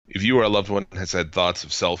If you or a loved one has had thoughts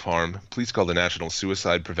of self-harm, please call the National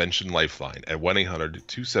Suicide Prevention Lifeline at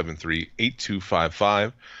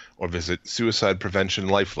 1-800-273-8255 or visit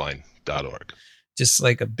suicidepreventionlifeline.org. Just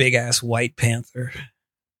like a big ass white panther.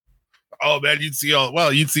 Oh man, you'd see a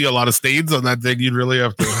lot of stains on that thing. You'd really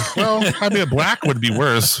have to. Well, I mean, black would be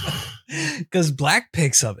worse because black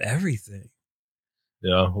picks up everything.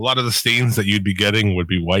 Yeah, a lot of the stains that you'd be getting would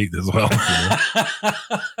be white as well. You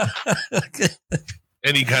know?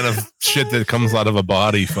 Any kind of shit that comes out of a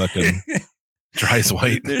body fucking dries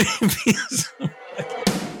white.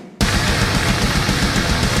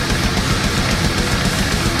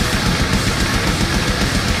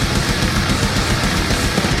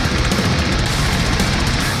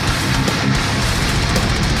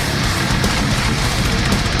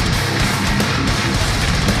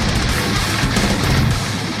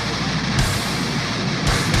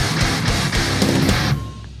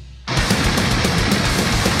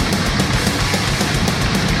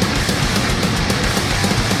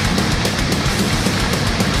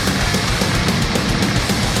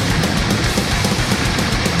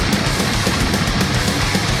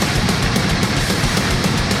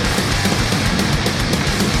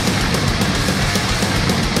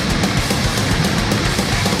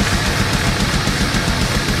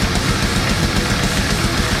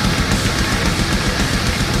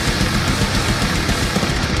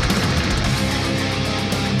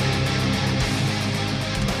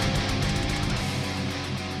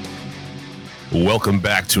 Welcome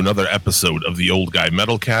back to another episode of the Old Guy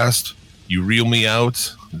Metalcast. You reel me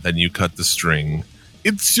out, then you cut the string.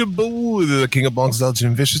 It's your boy, the King of Bonks,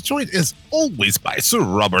 Jim Vicious, joined as always by Sir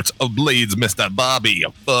Robert of Blades, Mr. Bobby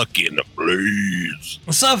of fucking Blades.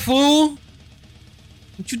 What's up, fool?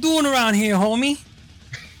 What you doing around here, homie?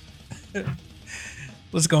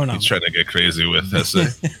 What's going on? He's trying to get crazy with this.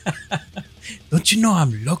 Don't you know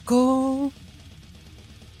I'm loco?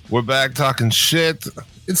 We're back talking shit.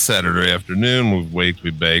 It's Saturday afternoon. We've waked,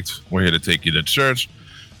 we baked. We're here to take you to church,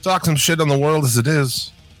 talk some shit on the world as it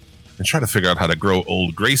is, and try to figure out how to grow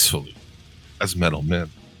old gracefully as metal men.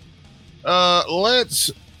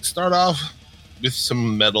 Let's start off with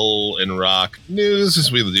some metal and rock news,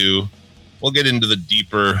 as we do. We'll get into the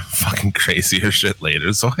deeper, fucking crazier shit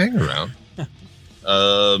later, so hang around.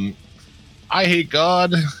 I Hate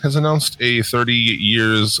God has announced a 30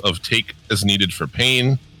 years of Take as Needed for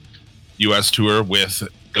Pain U.S. tour with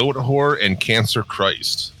Goat Whore and Cancer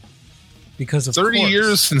Christ. Because of 30 course.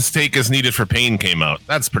 years since Take as Needed for Pain came out.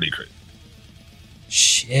 That's pretty crazy.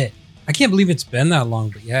 Shit. I can't believe it's been that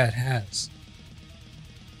long, but yeah, it has.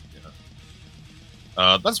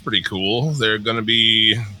 Yeah. That's pretty cool. They're going to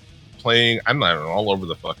be playing, I don't know, all over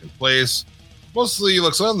the fucking place. Mostly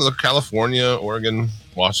looks like California, Oregon,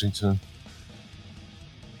 Washington.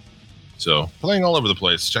 So, playing all over the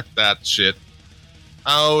place. Check that shit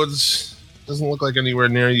out. Doesn't look like anywhere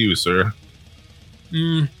near you, sir.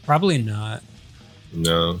 Probably not.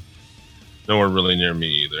 No. Nowhere really near me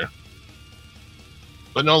either.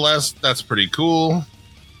 But no less, that's pretty cool.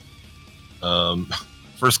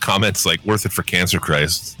 First comment's like, worth it for Cancer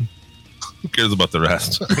Christ. Who cares about the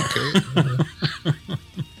rest? Okay.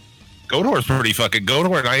 Goat Whore's pretty fucking... Goat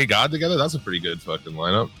Whore and I Hate God together? That's a pretty good fucking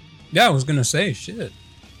lineup. Yeah, I was going to say, shit.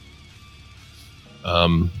 Dude,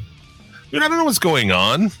 I don't know what's going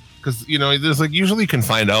on. Because, you know, there's like, usually you can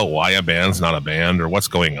find out why a band's not a band or what's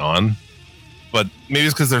going on. But maybe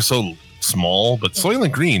it's because they're so small. But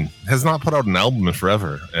Soylent Green has not put out an album in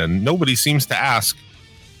forever. And nobody seems to ask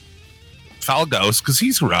Falgaust, because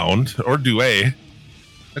he's around, or Douay.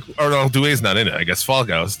 Or no, Douay's not in it, I guess.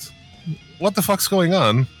 Falgaust. What the fuck's going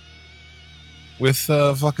on with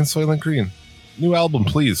fucking Soylent Green? New album,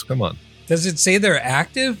 please. Come on. Does it say they're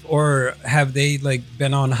active, or have they like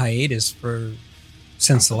been on hiatus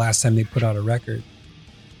since the last time they put out a record?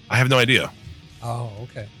 I have no idea. Oh,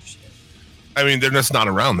 okay. Shit. I mean, they're just not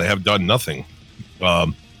around. They have done nothing.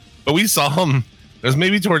 But we saw them. It was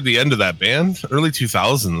maybe toward the end of that band, early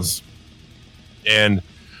 2000s. And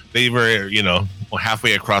they were, you know,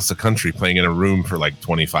 halfway across the country playing in a room for like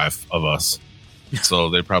 25 of us. So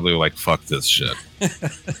they probably were like, fuck this shit.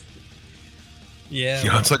 Yeah. You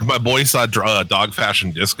know, it's like my boy saw Dog Fashion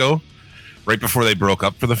Disco right before they broke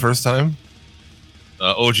up for the first time.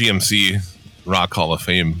 Ogmc Rock Hall of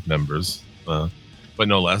Fame members, but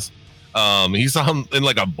no less. He saw him in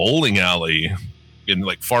like a bowling alley in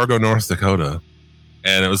like Fargo, North Dakota.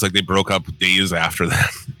 And it was like they broke up days after that.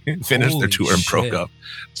 Finished their tour and broke up.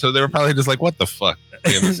 So they were probably just like, what the fuck?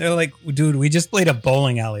 They're like, dude, we just played a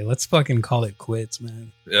bowling alley. Let's fucking call it quits,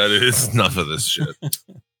 man. Yeah, it's enough of this shit.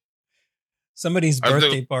 Somebody's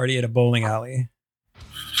birthday party at a bowling alley.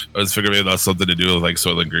 I was figuring maybe that's something to do with like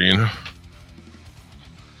Soylent Green.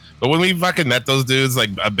 But when we fucking met those dudes,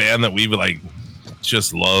 like a band that we like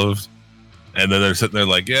just loved, and then they're sitting there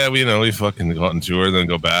like, yeah, we fucking go out and tour, and then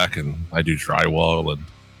go back, and I do drywall,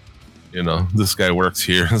 and this guy works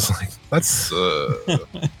here. It's like that's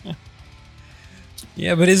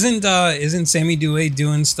Yeah, but isn't Sammy Dewey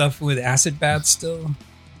doing stuff with acid baths still?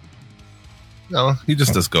 no, he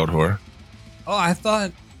just does goat horror. Oh, I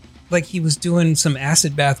thought like he was doing some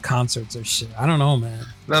acid bath concerts or shit. I don't know, man.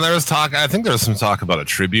 No, there was talk. I think there was some talk about a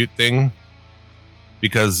tribute thing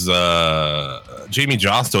because Jamie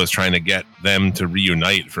Josto is trying to get them to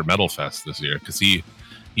reunite for Metal Fest this year because he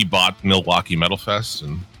bought Milwaukee Metal Fest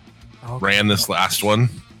and ran this last one,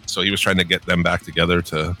 so he was trying to get them back together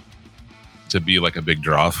to be like a big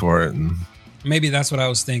draw for it. And maybe that's what I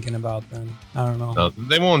was thinking about then. I don't know.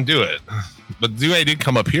 They won't do it, but Dewey did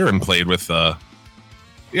come up here and played with.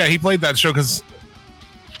 Yeah, he played that show because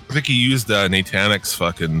I think he used Natanic's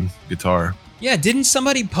fucking guitar. Yeah, didn't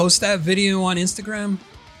somebody post that video on Instagram?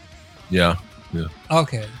 Yeah.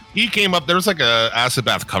 Okay. He came up. There was like a acid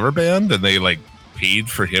bath cover band, and they like paid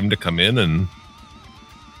for him to come in, and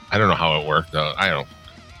I don't know how it worked out. I don't.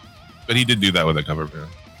 But he did do that with a cover band.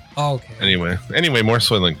 Okay. Anyway, more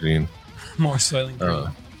Soylent Green. More Soylent Green.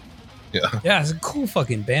 Yeah. Yeah, it's a cool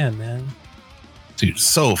fucking band, man. Dude,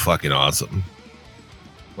 so fucking awesome.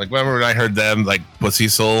 Like, remember when I heard them, like, Pussy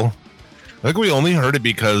Soul? I think we only heard it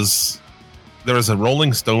because there was a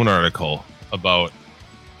Rolling Stone article about,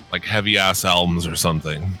 like, heavy-ass albums or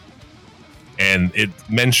something. And it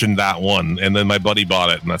mentioned that one. And then my buddy bought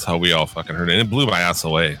it, and that's how we all fucking heard it. And it blew my ass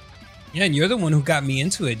away. Yeah, and you're the one who got me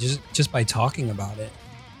into it just by talking about it.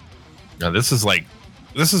 Now, this is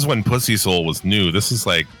when Pussy Soul was new. This is,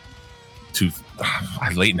 like,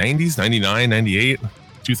 late 90s, 99, 98,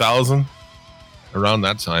 2000. Around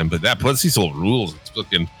that time, but that Pussy Soul rules. It's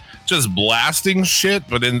fucking just blasting shit,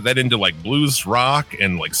 but then into like blues rock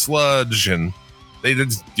and like sludge, and they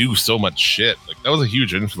just do so much shit. Like that was a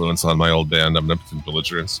huge influence on my old band, Omnipotent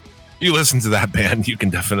Belligerents. You listen to that band, you can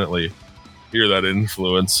definitely hear that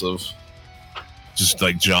influence of just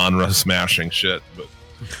like genre smashing shit. But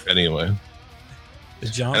anyway,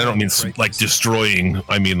 and I don't mean like destroying.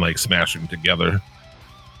 I mean like smashing together.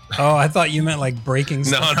 Oh, I thought you meant like breaking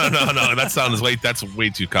stuff. No. That's way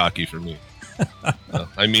too cocky for me.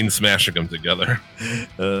 I mean smashing them together.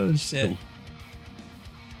 Oh, shit.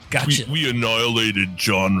 Gotcha. We annihilated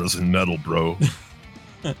genres in metal, bro.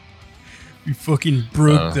 You fucking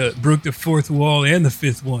broke the fourth wall and the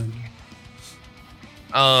fifth one.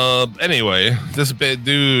 Anyway, this bad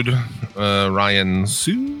dude, Ryan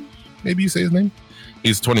Sue, maybe you say his name?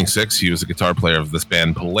 He's 26. He was a guitar player of this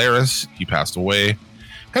band Polaris. He passed away.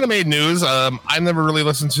 Kind of made news. I've never really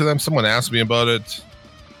listened to them. Someone asked me about it.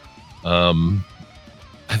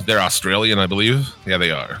 They're Australian, I believe. Yeah,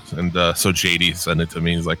 they are. And so JD sent it to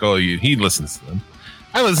me. He's like, "Oh, he listens to them."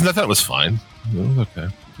 I listened. I thought it was fine. It was okay.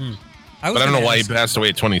 But I don't know why he passed away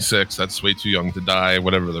at 26. That's way too young to die,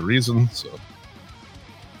 whatever the reason. So.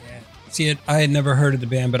 Yeah. See, I had never heard of the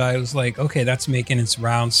band, but I was like, okay, that's making its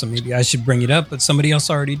rounds, so maybe I should bring it up. But somebody else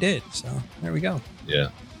already did. So there we go.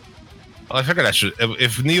 Yeah. Well, I figured I should.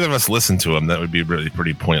 If neither of us listened to him, that would be really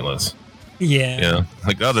pretty pointless. Yeah. Yeah.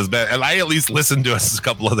 Like, oh, this band. And I at least listened to a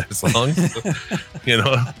couple of their songs.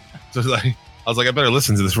 So like, I was like, I better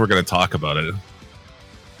listen to this. We're going to talk about it.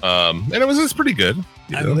 And it was pretty good.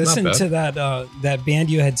 I listened to that band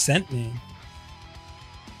you had sent me.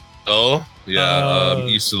 Oh yeah,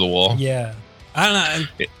 East of the Wall. Yeah, I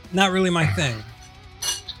don't know. Not really my thing.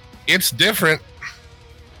 It's different.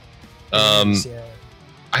 Yeah.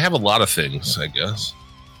 I have a lot of things, I guess.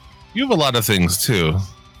 You have a lot of things too.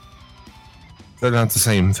 They're not the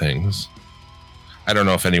same things. I don't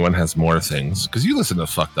know if anyone has more things because you listen to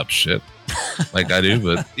fucked up shit like I do,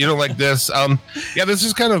 but you don't like this. Yeah, this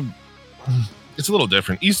is kind of, it's a little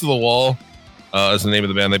different. East of the Wall is the name of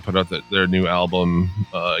the band. They put out their new album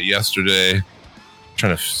yesterday.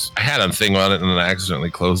 I had a thing on it and then I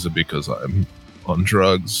accidentally closed it because I'm on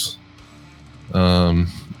drugs.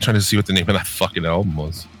 Trying to see what the name of that fucking album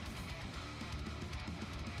was.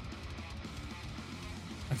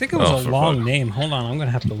 I think it was a long name. Hold on, I'm gonna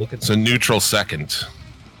have to look at. It's a Neutral Second.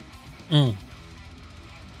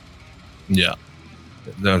 Yeah.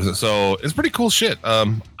 So it's pretty cool shit.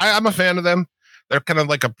 I'm a fan of them. They're kind of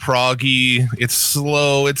like a proggy. It's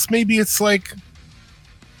slow. It's like,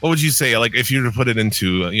 what would you say? Like if you were to put it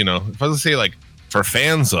into, if I was to say like for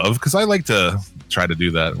fans of, because I like to try to do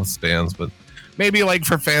that with bands, but maybe like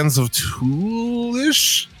for fans of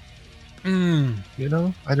Tool-ish. I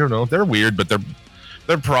don't know. They're weird, but they're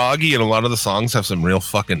they're proggy, and a lot of the songs have some real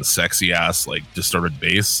fucking sexy ass like distorted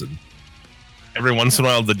bass, and every once in a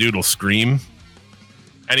while the dude will scream,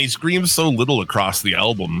 and he screams so little across the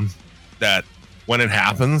album that when it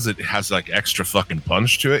happens, it has like extra fucking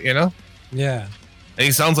punch to it, you know? Yeah. And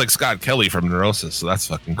he sounds like Scott Kelly from Neurosis, so that's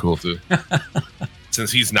fucking cool too.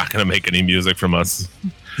 Since he's not going to make any music from us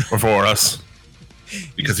or for us,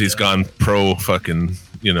 because he's gone pro fucking,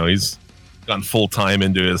 you know, he's gone full time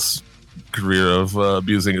into his career of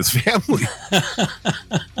abusing his family.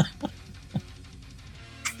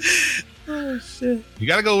 Oh shit! You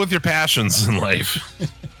got to go with your passions in life.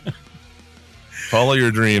 Follow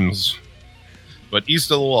your dreams. But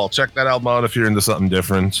East of the Wall, check that album out if you're into something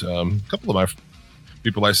different. A couple of my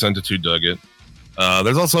people I sent it to dug it.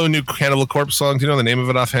 There's also a new Cannibal Corpse song. Do you know the name of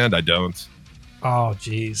it offhand? I don't. Oh,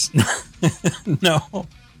 jeez. No.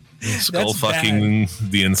 Skull fucking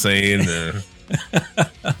bad. The Insane.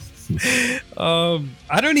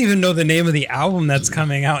 I don't even know the name of the album that's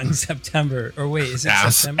coming out in September. Or wait, is it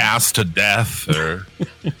September? Ass to Death or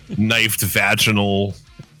Knifed Vaginal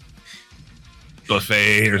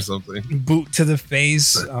Buffet or something. Boot to the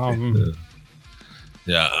Face.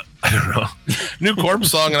 Yeah, I don't know. New Corpse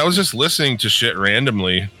song, and I was just listening to shit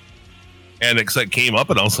randomly, and it came up,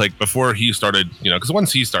 and I was like, before he started, you know, because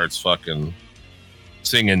once he starts fucking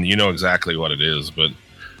singing, you know exactly what it is. But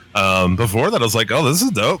before that, I was like, oh, this is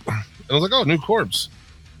dope. And I was like, oh, New Corpse.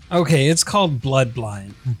 Okay, it's called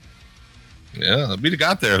Bloodblind. Yeah, we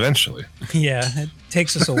got there eventually. Yeah, it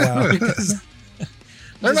takes us a while. Because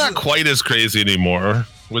they're not quite as crazy anymore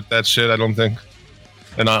with that shit, I don't think.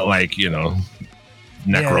 They're not like, you know,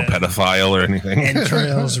 necropedophile or anything.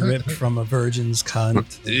 Entrails ripped from a virgin's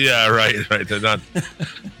cunt. Yeah, right. They're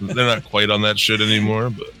not quite on that shit anymore,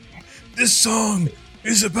 but this song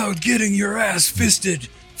is about getting your ass fisted,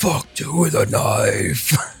 fucked with a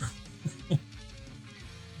knife.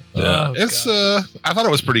 It's I thought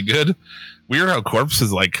it was pretty good. Weird how Corpse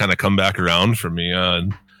has like kind of come back around for me.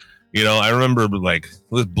 You know, I remember like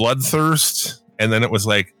with Bloodthirst, and then it was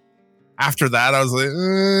like after that, I was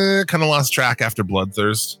like, kind of lost track after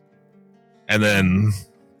Bloodthirst. And then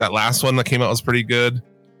that last one that came out was pretty good.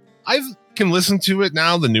 I can listen to it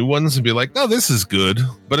now, the new ones, and be like, oh, this is good.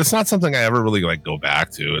 But it's not something I ever really like go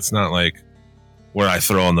back to. It's not like where I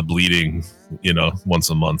throw on the Bleeding, you know,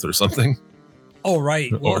 once a month or something. Oh,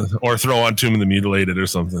 right. Or throw on Tomb of the Mutilated or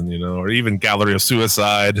something, you know, or even Gallery of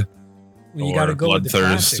Suicide. Well, you got to go with the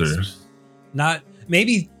classics. Not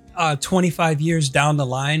maybe 25 years down the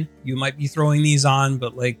line, you might be throwing these on,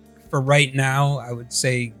 but like for right now, I would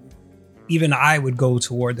say even I would go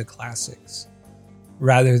toward the classics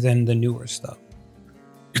rather than the newer stuff.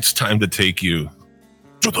 It's time to take you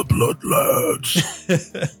to the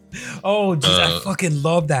Bloodlands. Oh, geez, I fucking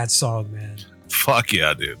love that song, man. Fuck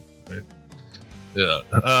yeah, dude. Right.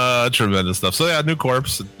 Yeah, tremendous stuff. So yeah, New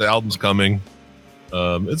Corpse, the album's coming.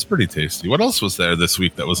 It's pretty tasty. What else was there this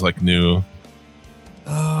week that was like new?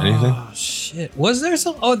 Anything? Oh shit! Was there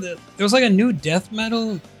some? Oh, there was like a new death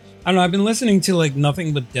metal. I don't know. I've been listening to like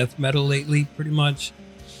nothing but death metal lately, pretty much.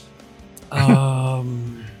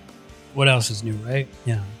 What else is new? Right?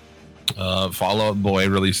 Yeah. Fall Out Boy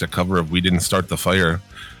released a cover of "We Didn't Start the Fire,"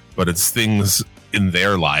 but it's things in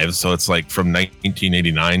their lives, so it's like from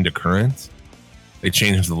 1989 to current. They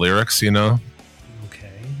changed the lyrics, you know.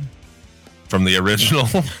 Okay. From the original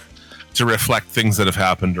to reflect things that have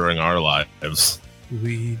happened during our lives.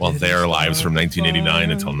 Well, their lives from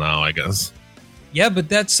 1989 until now, I guess. Yeah, but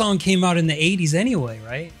that song came out in the 80s anyway,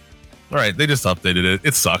 right? All right, they just updated it.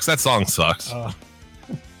 It sucks. That song sucks.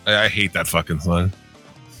 I hate that fucking song.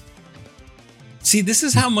 See, this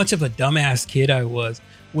is how much of a dumbass kid I was.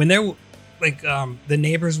 When there, like, the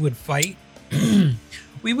neighbors would fight,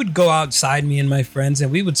 we would go outside, me and my friends,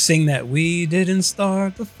 and we would sing that "We Didn't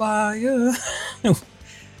Start the Fire."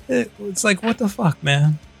 It's like, what the fuck,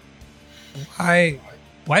 man?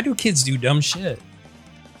 Why do kids do dumb shit?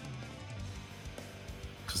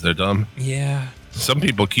 Because they're dumb. Yeah. Some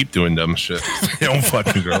people keep doing dumb shit. They don't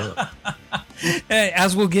fucking grow up.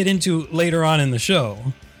 As we'll get into later on in the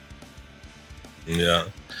show. Yeah.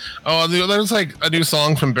 Oh, there's like a new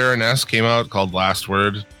song from Baroness came out called "Last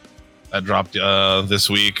Word" that dropped this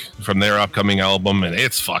week from their upcoming album, and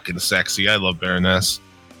it's fucking sexy. I love Baroness.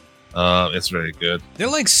 It's very good. They're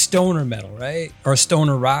like stoner metal, right? Or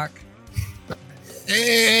stoner rock.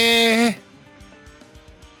 I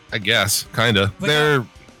guess, kind of. They're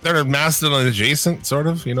Mastodon adjacent, sort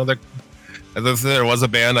of. You know, if there was a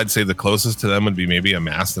band, I'd say the closest to them would be maybe a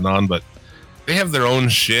Mastodon, but they have their own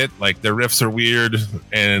shit. Like their riffs are weird,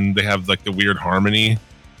 and they have like the weird harmony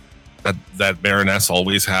that Baroness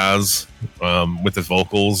always has with the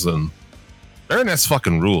vocals, and Baroness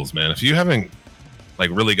fucking rules, man. If you haven't like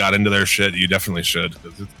really got into their shit, you definitely should.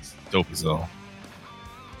 It's dope as hell.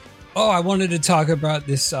 Oh, I wanted to talk about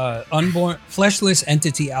this Unborn Fleshless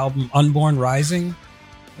Entity album, Unborn Rising.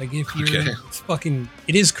 Like, if you're it's fucking,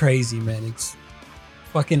 it is crazy, man. It's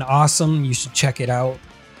fucking awesome. You should check it out.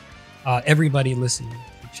 Everybody listening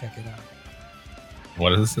should check it out.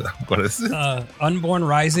 What is it? What is it? Unborn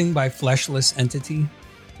Rising by Fleshless Entity.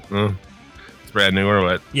 It's brand new or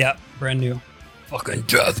what? Yeah, brand new. Fucking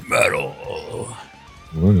death metal.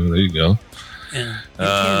 There you go. And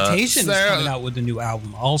Incantation is coming out with a new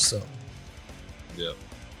album also. Yep.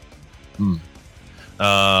 Do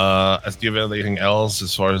you have anything else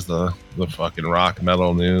as far as the fucking rock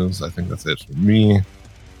metal news? I think that's it for me.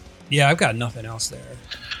 Yeah, I've got nothing else there.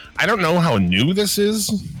 I don't know how new this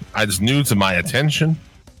is. It's new to my attention.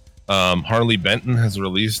 Harley Benton has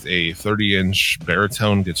released a 30-inch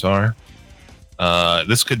baritone guitar.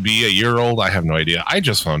 This could be a year old. I have no idea. I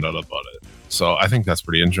just found out about it. So I think that's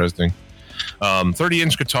pretty interesting.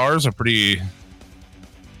 30-inch guitars are pretty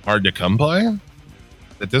hard to come by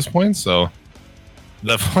at this point. So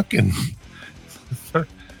the fucking,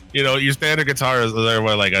 your standard guitar is there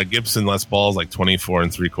where like a Gibson Les Paul is like 24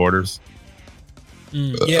 3/4.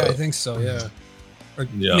 Yeah, I think so. Yeah. Or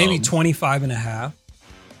maybe 25 and a half.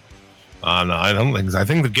 No, I don't think so. I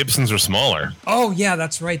think the Gibsons are smaller. Oh, yeah,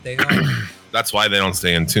 that's right. They are. That's why they don't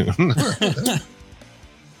stay in tune.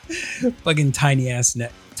 Fucking tiny ass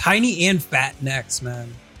neck. Tiny and fat necks,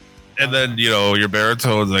 man. And then, your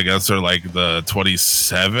baritones, I guess, are like the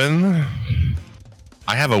 27.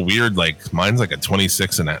 I have a weird, mine's like a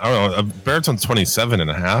 26 and a half. I don't know, a baritone's 27 and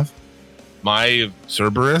a half. My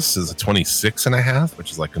Cerberus is a 26 and a half,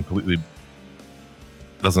 which is like completely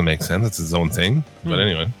doesn't make sense. It's its own thing. But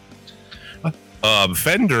anyway,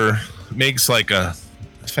 Fender makes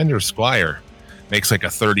Fender Squire makes like a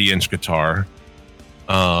 30-inch guitar.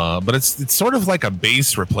 But it's sort of like a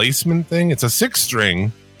bass replacement thing. It's a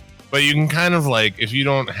 6-string, but you can kind of if you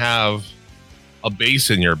don't have a bass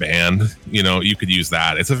in your band, you could use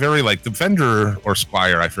that. It's a very the Fender or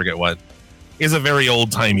Squire, I forget what, is a very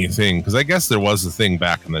old-timey thing, because I guess there was a thing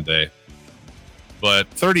back in the day. But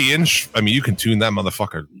 30-inch, I mean, you can tune that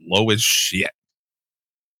motherfucker low as shit.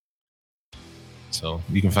 So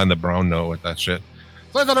you can find the brown note with that shit.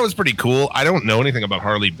 So I thought it was pretty cool. I don't know anything about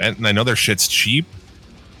Harley Benton. I know their shit's cheap,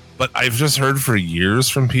 but I've just heard for years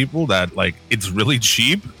from people that it's really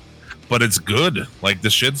cheap, but it's good. The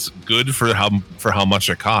shit's good for how much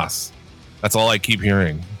it costs. That's all I keep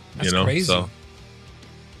hearing. That's crazy. So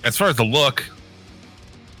as far as the look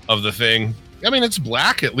of the thing, I mean, it's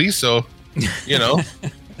black at least, so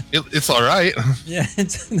it's all right. Yeah,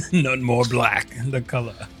 it's none more black, the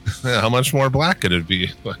color. Yeah, how much more black could it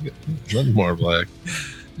be? None more black.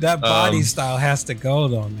 That body style has to go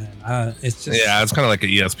though, man. It's just it's kind of like an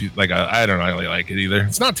ESP. I don't really like it either.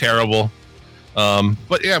 It's not terrible.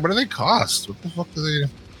 But yeah, what do they cost? What the fuck do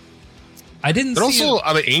they? I didn't. They're also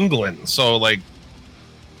out of England, so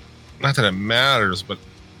not that it matters, but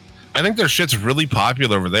I think their shit's really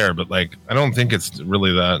popular over there. But I don't think it's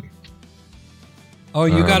really that. Oh,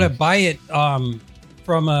 you gotta buy it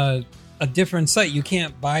from a different site. You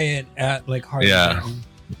can't buy it at Harley.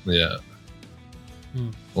 Yeah.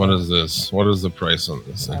 What is this? What is the price on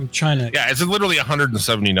this thing? I'm trying to. Yeah, it's literally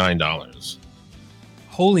 $179.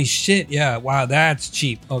 Holy shit! Yeah, wow, that's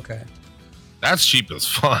cheap. Okay, that's cheap as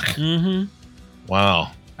fuck. Mm-hmm.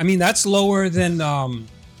 Wow. I mean, that's lower than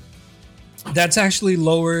that's actually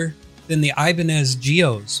lower than the Ibanez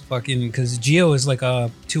Geos. Because Geo is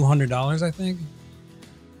 $200, I think.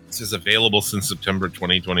 This is available since September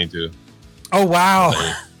 2022. Oh wow!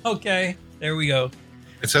 Okay, there we go.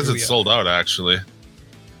 It says it's sold out, actually.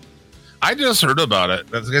 I just heard about it.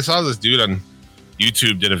 I saw this dude on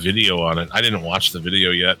YouTube did a video on it. I didn't watch the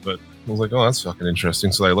video yet, but I was like, oh, that's fucking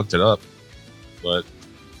interesting. So I looked it up. But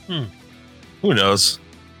who knows?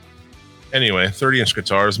 Anyway, 30-inch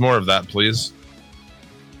guitars. More of that, please.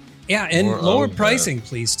 Yeah, and lower pricing,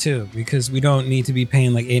 please, too, because we don't need to be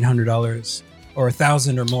paying $800 or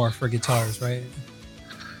 $1,000 or more for guitars, right?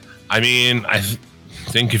 I mean, I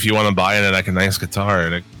think if you want to buy a nice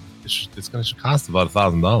guitar, it's going to cost about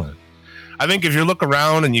 $1,000. I think if you look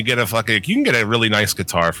around and you get you can get a really nice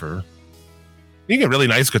guitar you can get really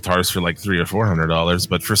nice guitars for $300 or $400,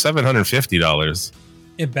 but for $750,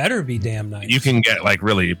 it better be damn nice. You can get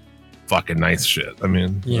really fucking nice shit. I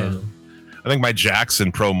mean, yeah. I think my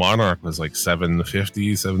Jackson Pro Monarch was $750,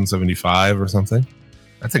 $775 or something.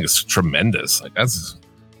 I think it's tremendous. That's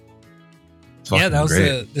that was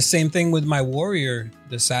the same thing with my Warrior,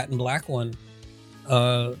 the satin black one.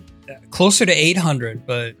 Closer to 800,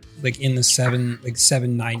 but in the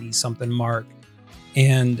 790 something mark.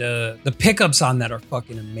 and the pickups on that are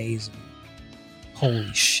fucking amazing.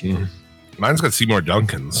 Holy shit! Mine's got Seymour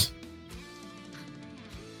Duncan's.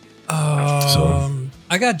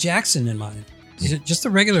 I got Jackson in mine. Just the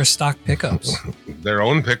regular stock pickups. Their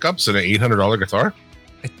own pickups and an $800 guitar?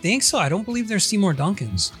 I think so. I don't believe they're Seymour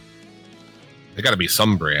Duncan's. They got to be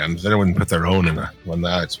some brand. They wouldn't put their own in one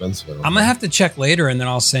that expensive. I'm gonna have to check later, and then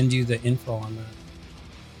I'll send you the info on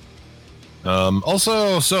that.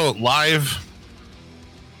 Also, so live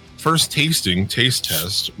first taste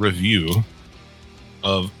test review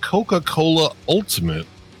of Coca-Cola Ultimate,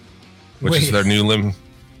 which is their new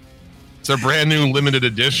It's their brand new limited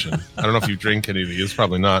edition. I don't know if you drink any of these.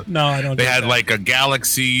 Probably not. No, I don't. They had like a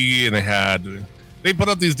Galaxy, and they put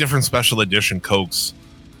up these different special edition Cokes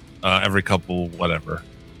every couple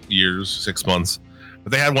years, 6 months.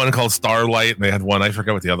 But they had one called Starlight, and they had one, I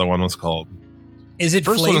forget what the other one was called. Is it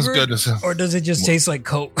first flavored, one is good, or does it just taste like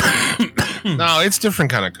Coke? No, it's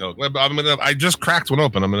different kind of Coke. I just cracked one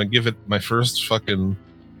open. I'm gonna give it my first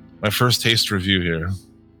taste review here.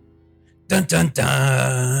 Dun dun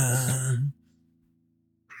dun.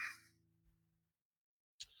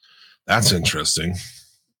 That's interesting.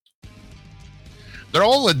 They're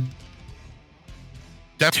all a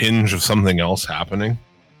tinge of something else happening.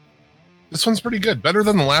 This one's pretty good. Better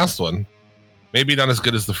than the last one. Maybe not as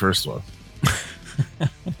good as the first one.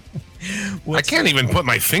 I can't even put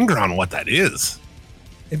my finger on what that is.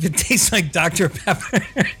 If it tastes like Dr. Pepper.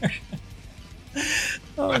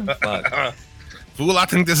 Oh, fuck. Fool, I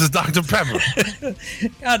think this is Dr. Pepper.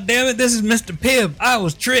 God damn it, this is Mr. Pibb. I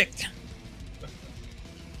was tricked.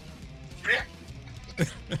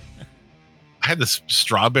 I had this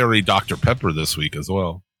strawberry Dr. Pepper this week as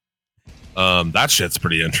well. That shit's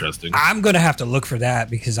pretty interesting. I'm going to have to look for that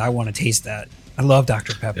because I want to taste that. I love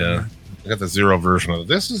Dr. Pepper. Yeah. Man. I got the zero version of it.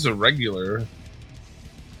 This is a regular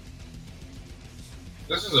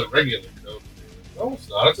Coke. No, it's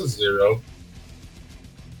not. It's a zero.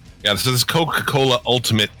 Yeah, so this is Coca-Cola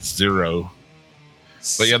Ultimate Zero.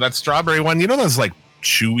 But yeah, that strawberry one, you know those like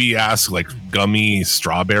chewy ass, like gummy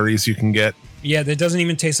strawberries you can get? Yeah, that doesn't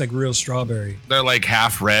even taste like real strawberry. They're like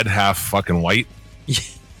half red, half fucking white.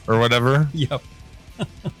 Or whatever. Yep.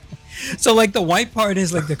 So like the white part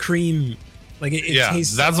is like the cream. Like it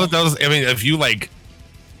tastes. That's what those. I mean, if you like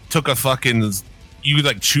took a fucking, you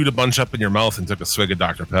like chewed a bunch up in your mouth and took a swig of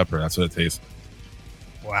Dr. Pepper. That's what it tastes.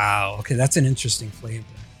 Wow. Okay, that's an interesting flavor.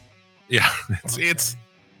 Yeah, it's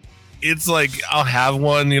like I'll have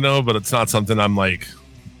one, but it's not something I'm like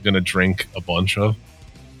gonna drink a bunch of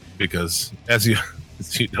because as you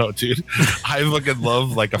know, dude, I fucking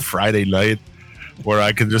love like a Friday night where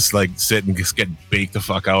I can just like sit and just get baked the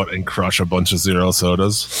fuck out and crush a bunch of zero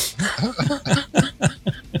sodas.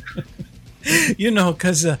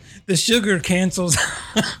 Because the sugar cancels.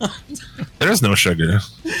 There's no sugar.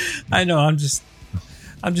 I know. I'm just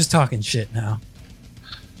talking shit now.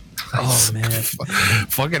 Oh man,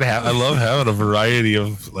 fucking! I love having a variety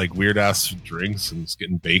of like weird ass drinks and just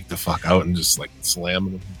getting baked the fuck out and just like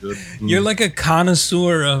slamming them good. You're like a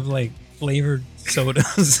connoisseur of like flavored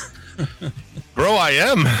sodas. Bro, I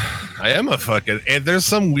am a fucking. And there's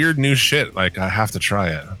some weird new shit. Like I have to try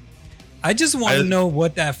it. I just want to know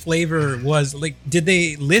what that flavor was. Like, did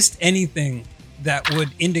they list anything that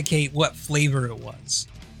would indicate what flavor it was?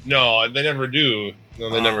 No, they never do. No,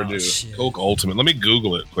 they never do. Shit. Coke Ultimate. Let me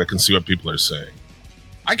Google it quick and see what people are saying.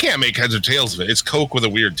 I can't make heads or tails of it. It's Coke with a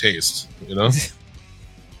weird taste,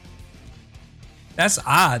 That's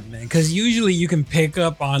odd, man. Because usually you can pick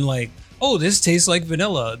up on like, oh, this tastes like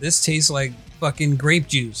vanilla. This tastes like fucking grape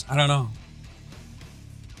juice. I don't know.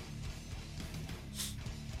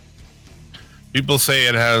 People say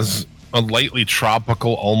it has a lightly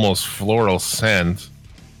tropical, almost floral scent.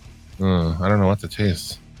 I don't know what to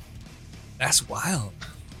taste. That's wild.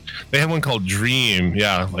 They had one called Dream.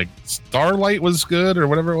 Yeah, like Starlight was good or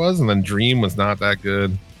whatever it was, and then Dream was not that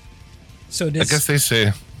good. So I guess they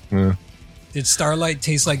say. Did Starlight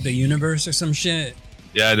taste like the universe or some shit?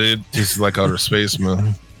 Yeah, dude. Tastes like outer space,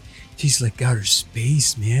 man. Tastes like outer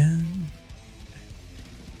space, man.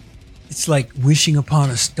 It's like wishing upon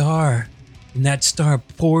a star, and that star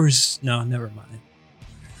pours. No, never mind.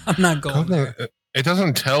 I'm not going there. It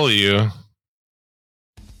doesn't tell you.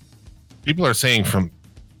 People are saying from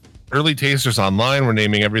early tasters online, we're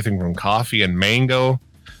naming everything from coffee and mango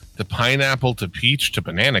to pineapple to peach to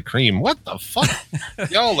banana cream. What the fuck?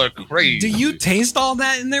 Y'all are crazy. Do you taste all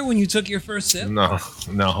that in there when you took your first sip? No,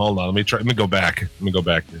 hold on. Let me go back.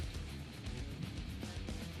 Here.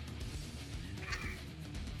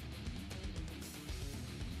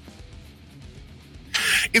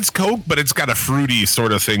 It's Coke, but it's got a fruity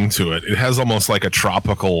sort of thing to it. It has almost like a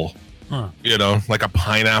tropical You know, like a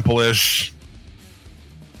pineapple-ish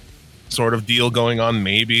sort of deal going on,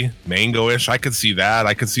 maybe mango-ish. I could see that.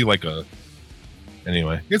 I could see like a.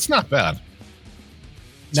 Anyway, it's not bad.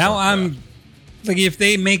 Now I'm like, if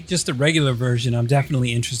they make just a regular version, I'm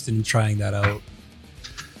definitely interested in trying that out.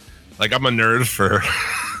 Like, I'm a nerd for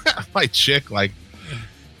my chick. Like,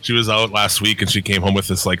 she was out last week and she came home with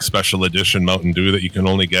this like special edition Mountain Dew that you can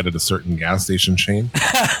only get at a certain gas station chain.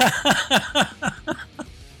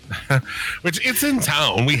 Which it's in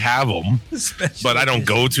town. We have them, but I don't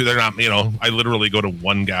go to. They're not. You know, I literally go to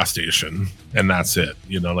one gas station and that's it.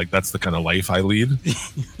 You know, like that's the kind of life I lead.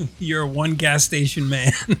 You're a one gas station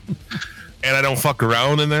man. And I don't fuck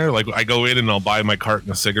around in there. Like I go in and I'll buy my carton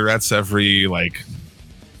of cigarettes every like.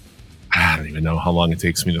 I don't even know how long it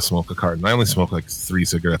takes me to smoke a carton. I only smoke like 3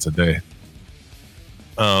 cigarettes a day.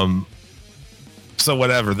 So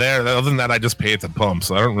whatever. There. Other than that, I just pay at the pump,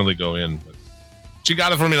 so I don't really go in. But she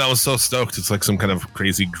got it for me. And I was so stoked. It's like some kind of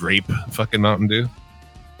crazy grape fucking Mountain Dew.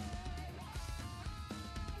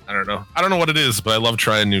 I don't know. I don't know what it is, but I love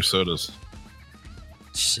trying new sodas.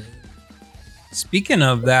 Shit. Speaking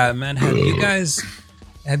of that, man, have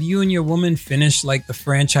you and your woman finished like the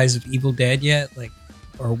franchise of Evil Dead yet? Like,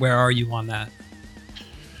 or where are you on that?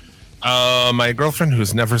 My girlfriend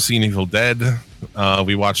who's never seen Evil Dead,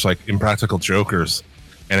 we watched like Impractical Jokers,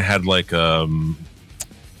 and it had like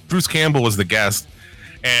Bruce Campbell was the guest,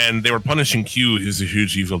 and they were punishing Q, who's a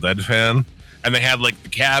huge Evil Dead fan, and they had like the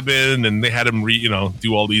cabin, and they had him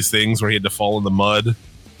do all these things where he had to fall in the mud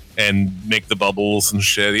and make the bubbles and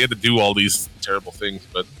shit. He had to do all these terrible things,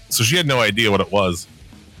 but so she had no idea what it was.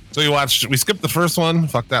 So we skipped the first one.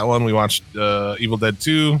 Fuck that one. We watched Evil Dead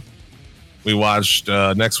 2. We watched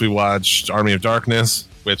next we watched Army of Darkness,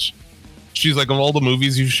 which she's like, of all the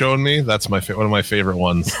movies you've shown me, that's one of my favorite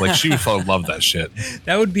ones. Like she would love that shit.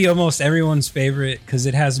 That would be almost everyone's favorite because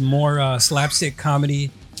it has more slapstick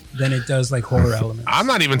comedy than it does like horror elements. I'm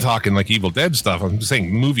not even talking like Evil Dead stuff. I'm just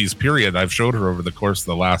saying movies, period. I've showed her over the course of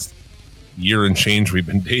the last year and change we've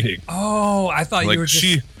been dating. Oh, I thought like you were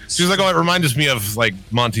just... She was like, oh, it reminds me of like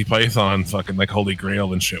Monty Python, fucking like Holy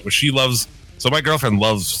Grail and shit, which she loves. So my girlfriend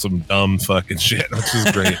loves some dumb fucking shit, which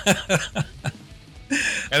is great.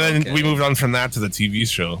 And then we moved on from that to the TV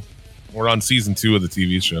show. We're on season 2 of the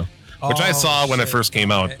TV show, which I saw when it first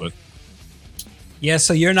came out, but. Yeah,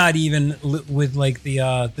 so you're not even with like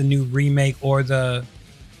the new remake or the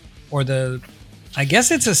I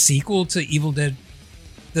guess it's a sequel to Evil Dead,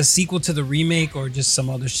 the sequel to the remake, or just some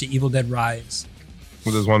other shit, Evil Dead Rise.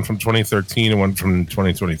 Well, there's one from 2013 and one from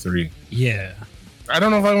 2023. Yeah, I don't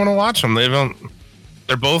know if I want to watch them.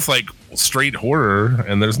 They're both like straight horror,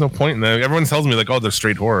 and there's no point in them. Everyone tells me like, oh, they're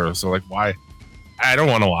straight horror. So like, why? I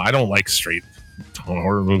don't like straight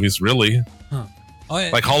horror movies, really. Huh. Oh, yeah.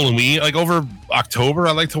 Like Halloween, like over October,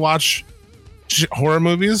 I like to watch horror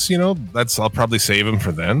movies. You know, I'll probably save them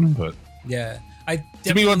for then. But yeah,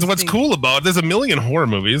 to me, what's cool about there's a million horror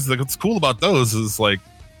movies. Like, what's cool about those is like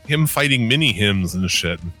him fighting mini hymns and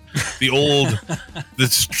shit. The old,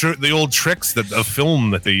 the old tricks of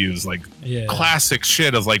film that they use, like classic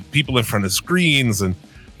shit of like people in front of screens and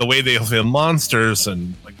the way they film monsters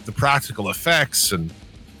and like the practical effects and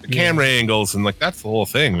the camera angles and like that's the whole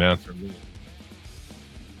thing, man. For me.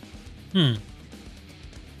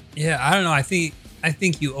 Yeah, I don't know. I think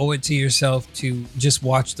you owe it to yourself to just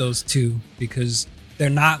watch those two because they're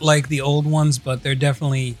not like the old ones, but they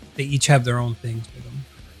each have their own things with them.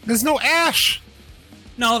 There's no Ash.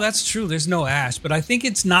 No, that's true. There's no Ash, but I think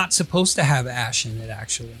it's not supposed to have Ash in it,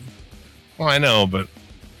 actually. Well, I know, but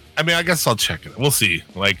I mean, I guess I'll check it. We'll see.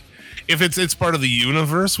 Like, if it's part of the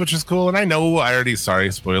universe, which is cool, and I know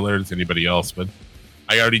sorry, spoiler to anybody else, but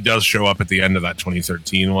I already does show up at the end of that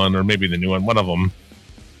 2013 one, or maybe the new one of them,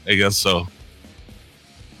 I guess so.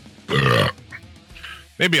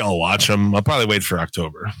 Maybe I'll watch them. I'll probably wait for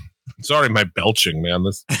October. Sorry, my belching, man.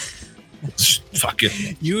 This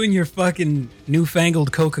fucking you and your fucking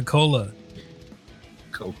newfangled Coca-Cola.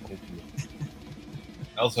 I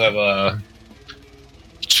also have a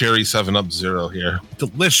cherry 7-Up Zero here.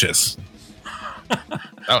 Delicious.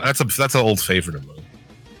 That's an old favorite of mine.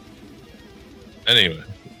 Anyway,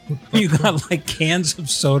 you got like cans of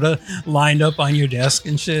soda lined up on your desk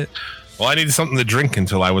and shit. Well, I needed something to drink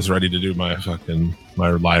until I was ready to do my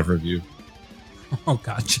live review. Oh,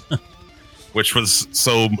 gotcha. Which was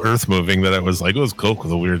so earth moving that I was like, it was Coke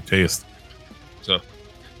with a weird taste. So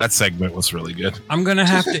that segment was really good. I'm gonna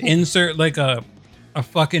have to insert like a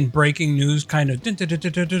fucking breaking news kind of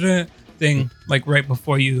thing, like right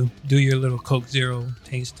before you do your little Coke Zero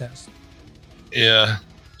taste test. Yeah,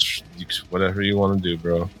 whatever you want to do,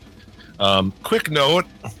 bro. Quick note: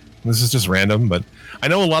 This is just random, but I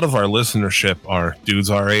know a lot of our listenership are dudes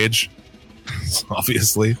our age,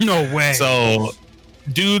 obviously. No way. So,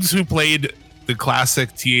 dudes who played the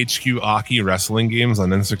classic THQ Aki wrestling games on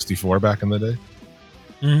N64 back in the day.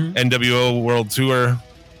 Mm-hmm. NWO World Tour,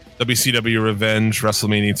 WCW Revenge,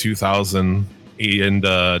 WrestleMania 2000, and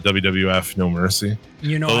WWF No Mercy.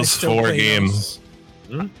 You know, those 4 games.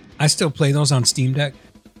 I still play those on Steam Deck.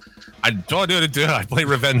 I don't do it. I play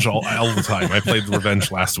Revenge all the time. I played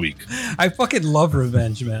Revenge last week. I fucking love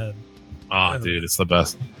Revenge, man. Oh, dude, it's the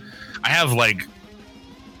best. I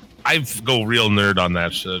go real nerd on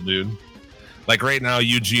that shit, dude. Like right now,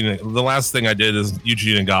 the last thing I did is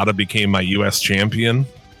Eugene Nagata became my U.S. champion,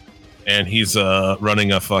 and he's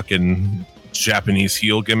running a fucking Japanese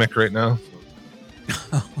heel gimmick right now.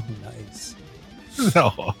 Oh, nice.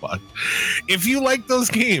 No, if you like those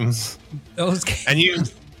games, and you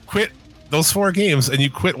quit those 4 games, and you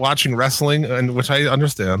quit watching wrestling, and which I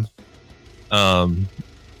understand, and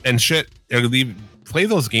shit, play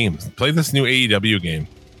those games. Play this new AEW game,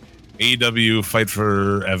 AEW Fight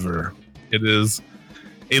Forever. It is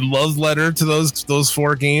a love letter to those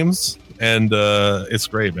 4 games, and it's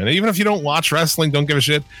great, man. Even if you don't watch wrestling, don't give a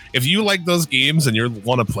shit. If you like those games and you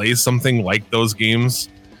want to play something like those games,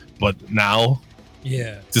 but now,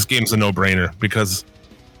 this game's a no-brainer because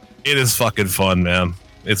it is fucking fun, man.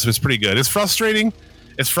 It's pretty good. It's frustrating.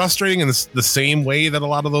 It's frustrating in the same way that a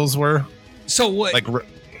lot of those were. So what?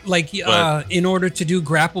 In order to do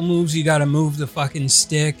grapple moves, you got to move the fucking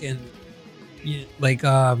stick and I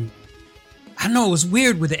don't know, it was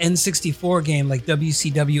weird with the N64 game, like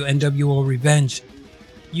WCW NWO Revenge.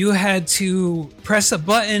 You had to press a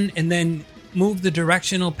button and then move the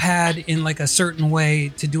directional pad in like a certain way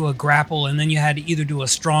to do a grapple, and then you had to either do a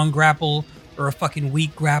strong grapple or a fucking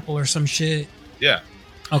weak grapple or some shit. Yeah.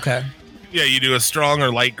 Okay. Yeah, you do a strong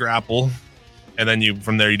or light grapple, and then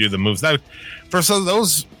from there you do the moves. And for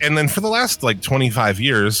the last like 25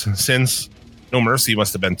 years, since No Mercy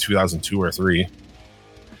must have been 2002 or 3.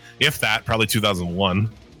 If that, probably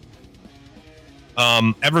 2001.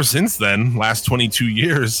 Ever since then, last 22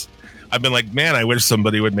 years, I've been like, man, I wish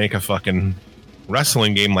somebody would make a fucking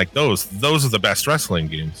wrestling game like those. Those are the best wrestling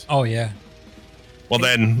games. Oh, yeah. Well,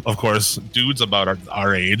 then, of course, dudes about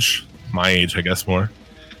our age, my age, I guess more,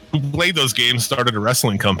 who played those games started a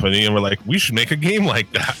wrestling company and were like, we should make a game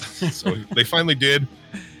like that. So they finally did.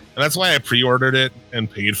 And that's why I pre-ordered it and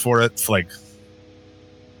paid for it like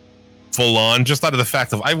full on, just out of the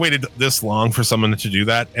fact of I waited this long for someone to do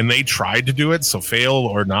that, and they tried to do it, so fail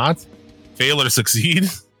or succeed,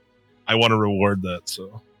 I want to reward that.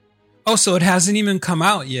 So it hasn't even come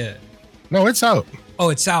out yet? No, it's out. Oh,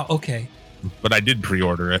 it's out. Okay. But I did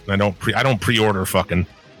pre-order it, and I don't pre-order fucking.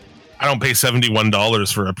 I don't pay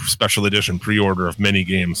 $71 for a special edition pre-order of many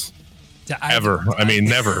games. Ever. I mean,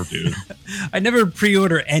 never, dude. I never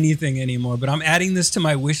pre-order anything anymore, but I'm adding this to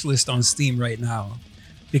my wish list on Steam right now.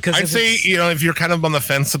 Because I'd say, if you're kind of on the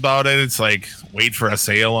fence about it, it's like wait for a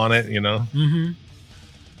sale on it, Mm-hmm.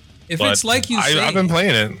 But it's like you say, I've been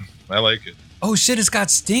playing it. I like it. Oh shit, it's got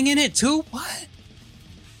Sting in it too? What?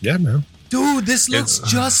 Yeah, man. Dude, this looks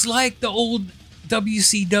just like the old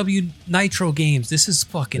WCW Nitro games. This is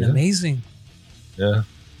fucking amazing. Yeah.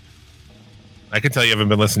 I can tell you haven't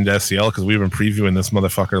been listening to SCL because we've been previewing this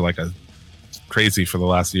motherfucker like a crazy for the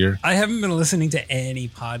last year. I haven't been listening to any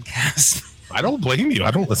podcasts. I don't blame you.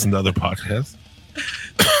 I don't listen to other podcasts.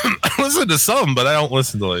 I listen to some, but I don't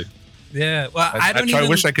listen to like. Yeah, well, I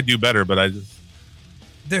wish I could do better, but I just.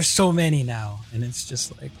 There's so many now, and it's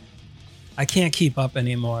just like I can't keep up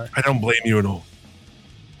anymore. I don't blame you at all.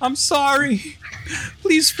 I'm sorry.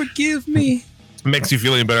 Please forgive me. It makes you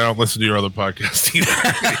feel any better. I don't listen to your other podcast either.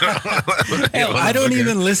 Hell, I don't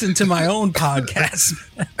even listen to my own podcast.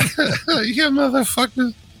 Yeah,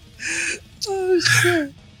 motherfucker. Oh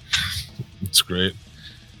shit. It's great.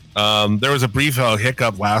 There was a brief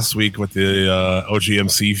hiccup last week with the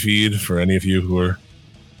OGMC feed for any of you who are.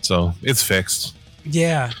 So it's fixed.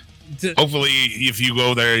 Yeah. Hopefully, if you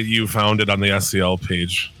go there, you found it on the SCL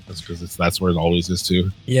page. That's because that's where it always is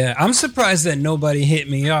too. Yeah, I'm surprised that nobody hit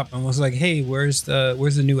me up and was like, "Hey, where's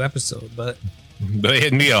the new episode?" But they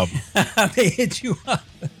hit me up. They hit you up.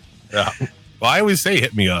 Yeah. Well, I always say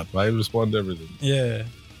hit me up. I respond to everything. Yeah.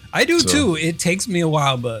 I do too. It takes me a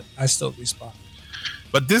while, but I still respond.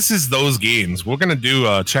 But this is those games. We're going to do,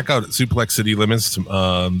 check out Suplex City Limits,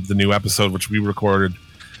 the new episode, which we recorded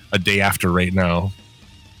a day after right now,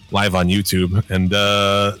 live on YouTube. And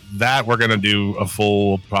that we're going to do a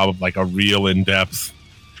full, probably like a real in-depth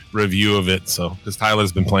review of it. So, because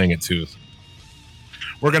Tyler's been playing it too.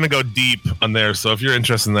 We're going to go deep on there. So if you're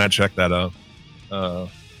interested in that, check that out.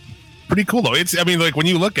 pretty cool though. I mean, like when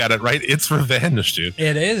you look at it, right? It's revenge, dude.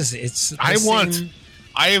 It is. It's. I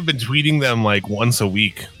have been tweeting them like once a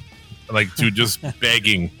week, like to just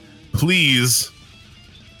begging, please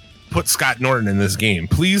put Scott Norton in this game.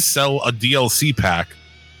 Please sell a DLC pack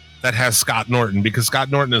that has Scott Norton, because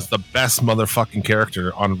Scott Norton is the best motherfucking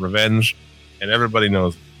character on Revenge, and everybody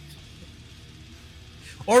knows.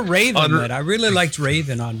 Or Raven, man. I really liked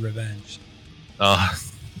Raven on Revenge. I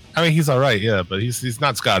mean, he's all right, yeah, but he's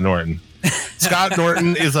not Scott Norton. Scott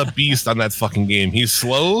Norton is a beast on that fucking game. He's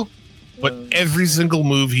slow, but every single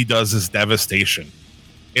move he does is devastation.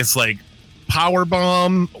 It's like power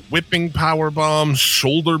bomb, whipping power bomb,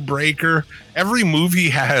 shoulder breaker. Every move he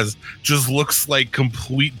has just looks like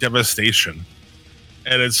complete devastation,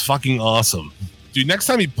 and it's fucking awesome, dude. Next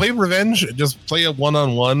time you play Revenge, just play a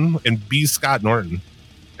one-on-one and be Scott Norton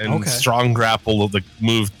and strong grapple of the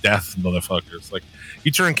move death motherfuckers. Like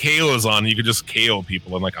you turn KOs on, you could just KO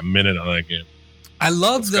people in like a minute on that game. I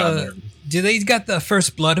love do they got the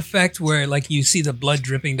first blood effect where like you see the blood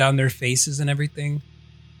dripping down their faces and everything?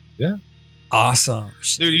 Yeah. Awesome.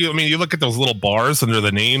 Dude, you look at those little bars under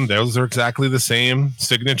the name, those are exactly the same.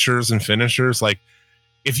 Signatures and finishers. Like,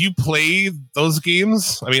 if you play those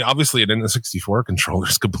games, I mean, obviously an N64 controller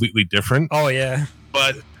is completely different. Oh, yeah.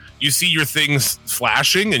 But you see your things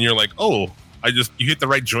flashing and you're like, oh, you hit the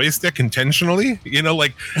right joystick intentionally,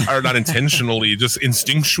 or not intentionally, just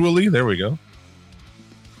instinctually. There we go.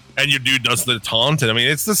 And your dude does the taunt. And I mean,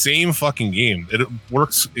 it's the same fucking game. It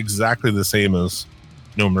works exactly the same as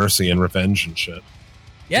No Mercy and Revenge and shit.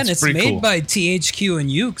 Yeah, and it's made by THQ and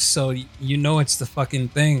Yuke, so you know it's the fucking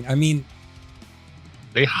thing. I mean,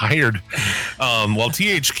 they hired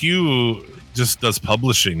THQ just does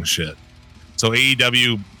publishing shit. So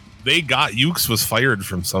AEW, they got Yuke's was fired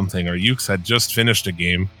from something, or Yuke's had just finished a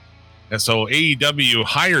game. And so AEW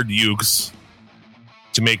hired Yuke's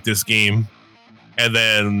to make this game. And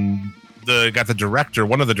then got the director,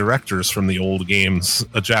 one of the directors from the old games,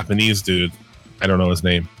 a Japanese dude. I don't know his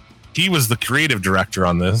name. He was the creative director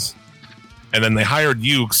on this. And then they hired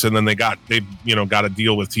Yuke's, and then they got a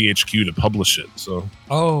deal with THQ to publish it. So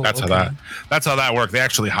that's how that worked. They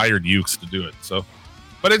actually hired Yuke's to do it. So,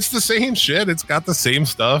 but it's the same shit. It's got the same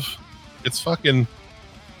stuff. It's fucking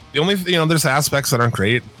the only there's aspects that aren't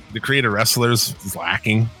great. The creative wrestlers is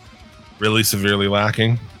lacking, really severely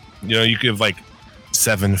lacking. You could have like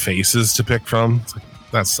 7 faces to pick from. It's like,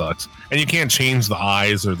 that sucks. And you can't change the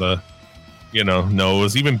eyes or the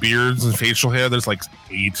nose, even beards and facial hair. There's like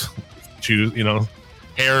 8.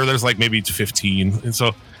 Hair, there's like maybe 15, and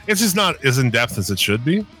so it's just not as in depth as it should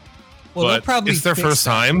be. Well, but it's their first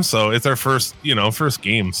time, so it's their first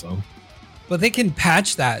game. So, but they can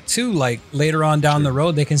patch that too. Like later on down the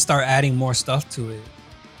road, they can start adding more stuff to it.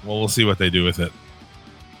 Well, we'll see what they do with it.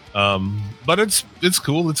 But it's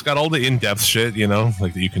cool. It's got all the in-depth shit,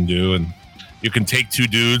 like that you can do, and you can take 2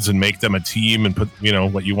 dudes and make them a team and put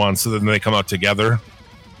what you want, so then they come out together.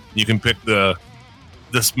 You can pick the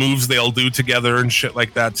moves they'll do together and shit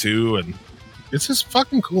like that too, and it's just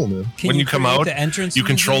fucking cool, man. When you come out, you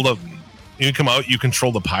control you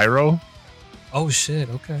control the pyro. Oh shit!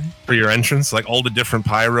 Okay. For your entrance, like all the different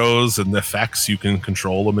pyros and the effects, you can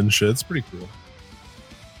control them and shit. It's pretty cool.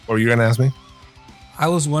 What were you gonna ask me? I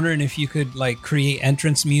was wondering if you could like create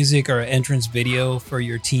entrance music or entrance video for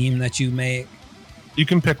your team that you make. You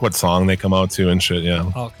can pick what song they come out to and shit.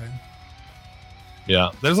 Yeah. Okay.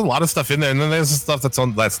 Yeah, there's a lot of stuff in there, and then there's the stuff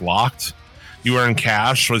that's locked. You earn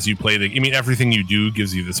cash as you play everything you do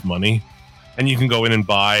gives you this money, and you can go in and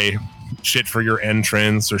buy shit for your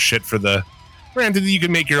entrance or shit for the. Granted, you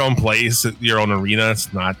can make your own place, your own arena.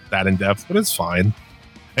 It's not that in depth, but it's fine.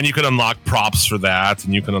 And you can unlock props for that,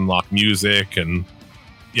 and you can unlock music and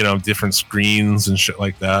different screens and shit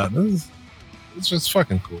like that. It's just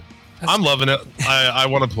fucking cool. I'm loving it. I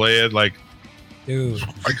want to play it. Like, dude,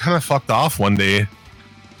 I kind of fucked off one day.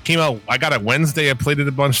 Came out, I got it Wednesday. I played it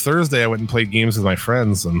a bunch Thursday. I went and played games with my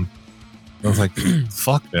friends, and I was like,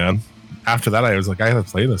 fuck, man. After that, I was like, I gotta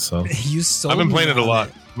play this. So I've been playing it a lot.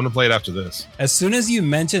 I'm gonna play it after this. As soon as you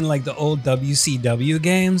mentioned like the old WCW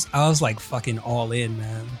games, I was like fucking all in,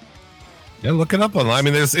 man. Yeah, look it up online. I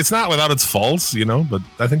mean, it's not without its faults, but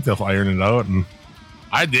I think they'll iron it out, and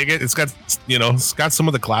I dig it. It's got, it's got some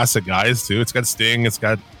of the classic guys too. It's got Sting. It's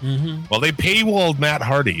got, well, they paywalled Matt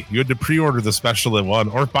Hardy. You had to pre-order the special at one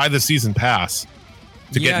or buy the season pass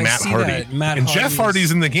to get Matt Hardy. And Jeff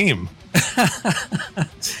Hardy's in the game.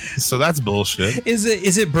 So that's bullshit. Is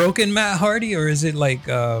it broken Matt Hardy, or is it like,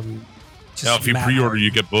 just if you pre-order,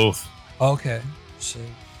 you get both. Okay. Shit.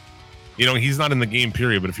 You know, he's not in the game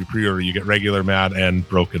period, but if you pre-order, you get regular Matt and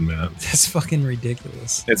broken Matt. That's fucking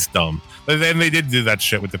ridiculous. It's dumb. But then they did do that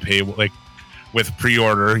shit with the pay, like with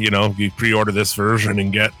pre-order. You know, you pre-order this version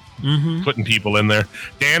and get putting people in there.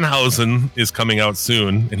 Danhausen is coming out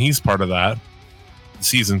soon, and he's part of that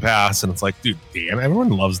season pass. And it's like, dude, everyone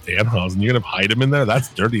loves Danhausen. You're gonna hide him in there?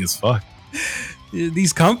 That's dirty as fuck.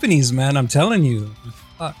 These companies, man, I'm telling you.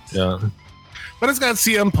 Fucked. Yeah. But it's got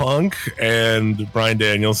CM Punk and Bryan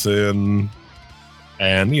Danielson.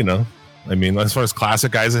 And, you know, I mean, as far as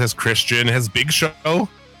classic guys, it has Christian, it has Big Show.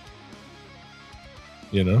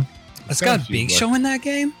 You know? It's got Big Show in that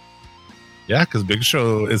game? Yeah, because Big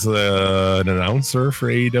Show is an announcer for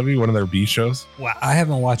AEW, one of their B shows. Wow, I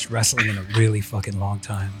haven't watched wrestling in a really fucking long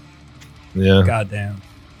time. Yeah. Goddamn.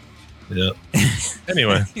 Yeah.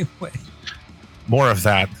 Anyway. More of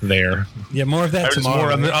that there. Yeah, more of that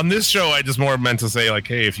tomorrow. On this show, I just more meant to say, like,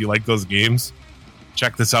 hey, if you like those games,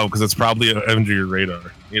 check this out, because it's probably under your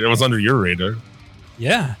radar. You know, it was under your radar.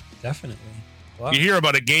 Yeah, definitely. Wow. You hear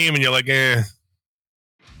about a game and you're like, eh.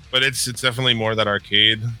 But it's definitely more that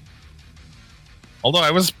arcade. Although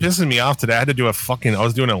I was pissing me off today. I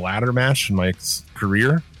was doing a ladder match in my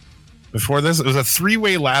career. Before this, it was a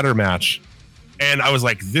 3-way ladder match. And I was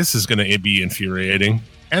like, this is going to be infuriating.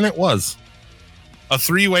 And it was. A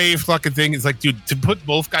 3-way fucking thing. It's like, dude, to put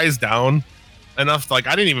both guys down enough, like,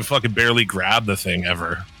 I didn't even fucking barely grab the thing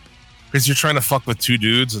ever. Because you're trying to fuck with two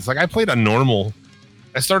dudes. It's like, I played on normal.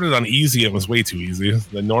 I started on easy. It was way too easy.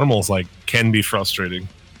 The normals, like, can be frustrating.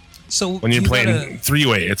 So when you're playing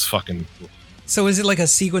 3-way, it's fucking... So is it like a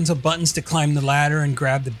sequence of buttons to climb the ladder and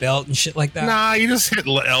grab the belt and shit like that? Nah, you just hit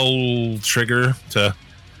L trigger to...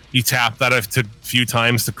 You tap that a few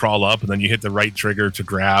times to crawl up, and then you hit the right trigger to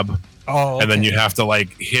grab. Oh, okay. And then you have to,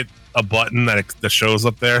 like, hit a button that shows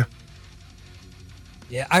up there.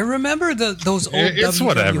 Yeah, I remember those old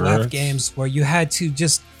WWF games where you had to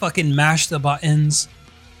just fucking mash the buttons.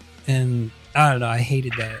 And I don't know, I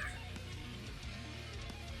hated that.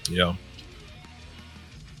 Yeah.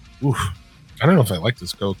 Oof. I don't know if I like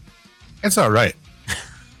this Coke. It's all right.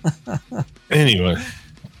 Anyway.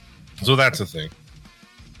 So that's the thing.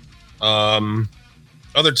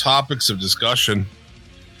 Other topics of discussion.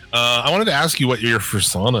 I wanted to ask you what your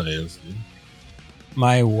fur-sona is, dude.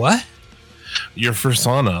 My what? Your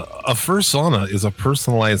fur-sona. A fur-sona is a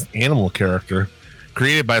personalized animal character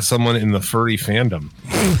created by someone in the furry fandom.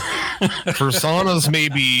 Fur-sonas may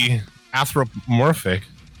be anthropomorphic.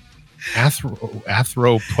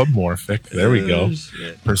 Anthropomorphic. There we go.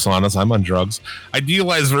 Personas. I'm on drugs.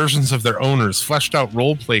 Idealized versions of their owners, fleshed out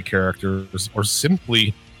role-play characters, or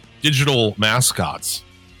simply digital mascots.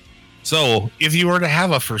 So, if you were to have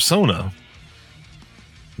a fur-sona,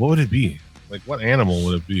 what would it be? Like, what animal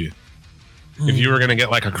would it be? If you were going to get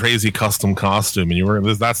like a crazy custom costume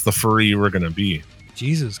and that's the furry you were going to be.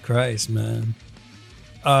 Jesus Christ, man.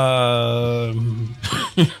 I'll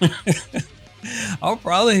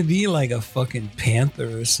probably be like a fucking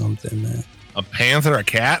panther or something, man. A panther, a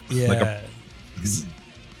cat? Yeah.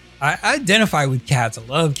 I identify with cats. I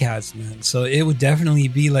love cats, man. So it would definitely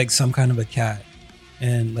be like some kind of a cat.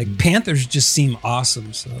 And like panthers just seem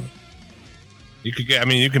awesome. So you could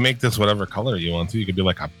you can make this whatever color you want to. You could be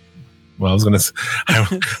like I don't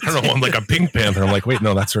know, I'm like a pink panther. I'm like, wait,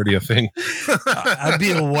 no, that's already a thing. I'd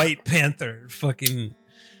be a white panther. Fucking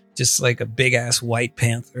just like a big ass white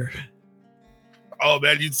panther. Oh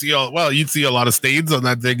man, you'd see a lot of stains on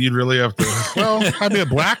that thing. You'd really have to. Well, I mean,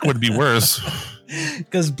 black would be worse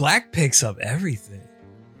because black picks up everything.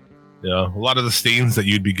 Yeah, a lot of the stains that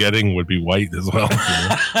you'd be getting would be white as well. You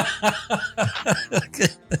know?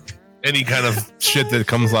 Any kind of shit that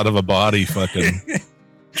comes out of a body, fucking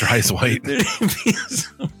dries white.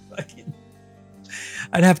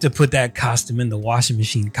 I'd have to put that costume in the washing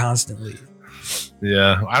machine constantly.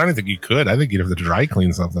 Yeah, I don't think you could. I think you'd have to dry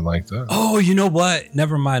clean something like that. Oh, you know what?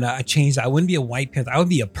 Never mind. I changed. I wouldn't be a white panther. I would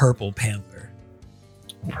be a purple panther.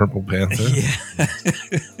 Purple panther? Yeah.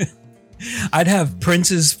 I'd have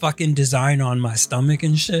Prince's fucking design on my stomach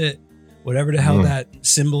and shit. Whatever the hell that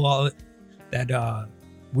symbol, that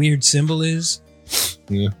weird symbol is.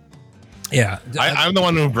 Yeah. Yeah. I'm the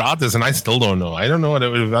one who brought this, and I still don't know. I don't know what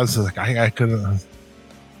it was. Like, I couldn't.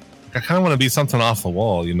 I kind of want to be something off the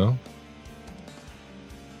wall, you know?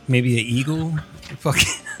 Maybe an eagle?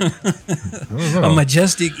 Fucking a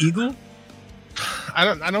majestic eagle?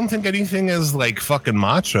 I don't think anything is like fucking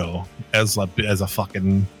macho as a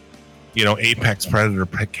fucking, you know, apex predator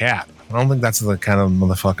cat. I don't think that's the kind of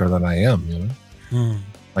motherfucker that I am, you know?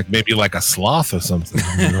 Like maybe like a sloth or something.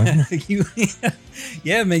 You know?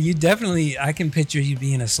 Yeah, man, you definitely, I can picture you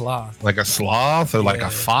being a sloth. Like a sloth or like a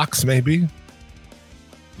fox maybe.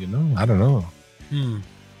 You know, I don't know.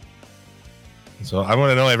 So I want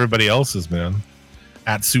to know everybody else's, man.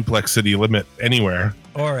 At Suplex City Limit anywhere.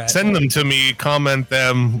 Or send them to me, comment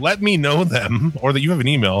them, let me know them, or that you have an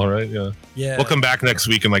email, right? Yeah. We'll come back next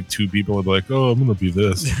week and like 2 people will be like, "Oh, I'm gonna be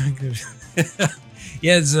this."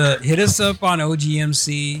 Yeah, hit us up on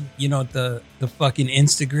OGMC. You know, the fucking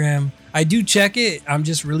Instagram. I do check it. I'm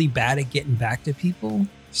just really bad at getting back to people.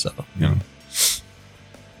 So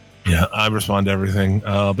yeah, I respond to everything.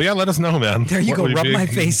 But yeah, let us know, man. There you go. Rub my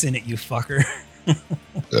face in it, you fucker.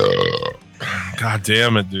 God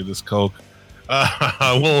damn it, dude. This Coke.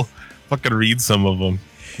 We'll fucking read some of them.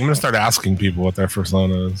 I'm gonna start asking people what their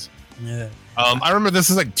fur-sona is. Yeah. I remember this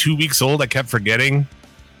is like 2 weeks old. I kept forgetting.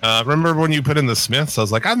 Remember when you put in the Smiths? I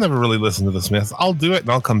was like, I've never really listened to the Smiths. I'll do it and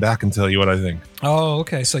I'll come back and tell you what I think. Oh,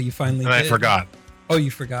 okay. So you finally and did. I forgot. Oh,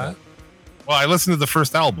 you forgot? Well, I listened to the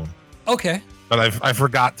first album. Okay. But I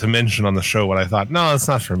forgot to mention on the show what I thought. No, it's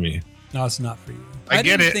not for me. No, it's not for you. I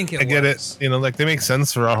get it. I get it. You know, like they make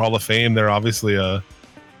sense for our Hall of Fame. They're obviously a,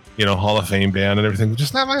 Hall of Fame band and everything.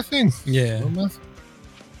 Just not my thing. Yeah.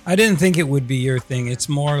 I didn't think it would be your thing. It's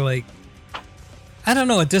more like, I don't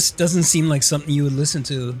know. It just doesn't seem like something you would listen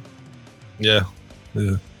to. Yeah.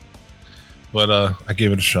 But I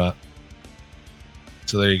gave it a shot.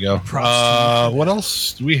 So there you go. What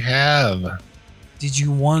else do we have? Did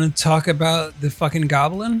you want to talk about the fucking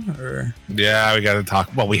goblin? Or yeah, we got to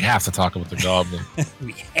talk. Well, we have to talk about the goblin.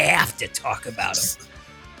 We have to talk about him.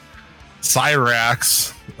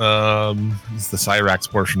 Cyraxx. It's the Cyraxx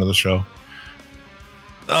portion of the show.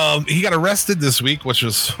 He got arrested this week, which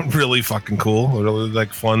was really fucking cool. Really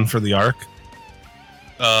like fun for the arc.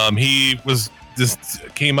 He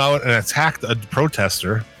came out and attacked a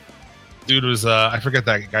protester. Dude was I forget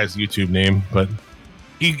that guy's YouTube name, but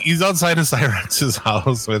he's outside of Cyraxx's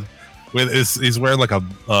house he's wearing like a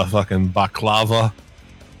fucking baklava,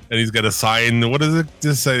 and he's got a sign. What does it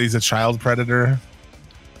just say? He's a child predator.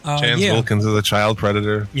 Chance Wilkins is a child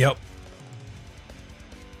predator. Yep.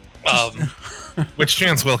 Which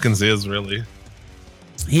Chance Wilkins is really.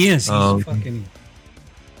 He is. He's fucking.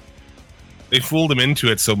 They fooled him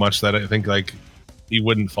into it so much that I think like he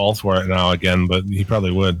wouldn't fall for it now again, but he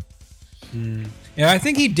probably would. Yeah, I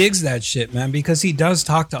think he digs that shit, man, because he does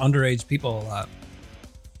talk to underage people a lot.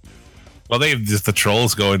 Well, the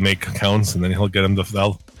trolls go and make accounts, and then he'll get them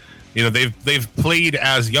to. They've played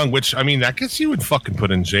as young, which I mean, I guess you would fucking put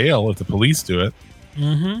in jail if the police do it.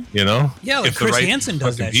 Mm-hmm. You know, yeah, like if Chris the right Hansen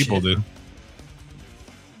does that. People shit. do.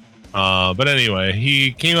 But anyway,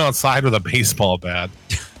 he came outside with a baseball bat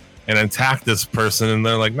and attacked this person, and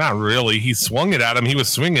they're like, not really. He swung it at him. He was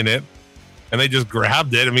swinging it, and they just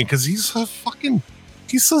grabbed it. I mean, because he's so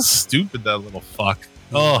stupid, that little fuck.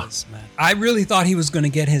 Yes, man. I really thought he was going to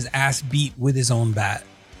get his ass beat with his own bat.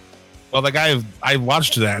 Well, the guy, I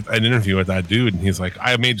watched an interview with that dude, and he's like,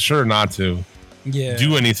 I made sure not to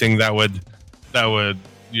do anything that would, like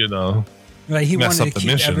he mess wanted up to the keep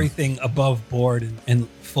mission. Everything above board and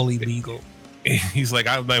fully legal. He's like,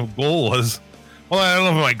 my goal was, well, I don't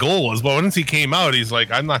know what my goal was, but once he came out, he's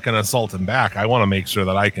like, I'm not going to assault him back. I want to make sure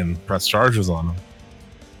that I can press charges on him,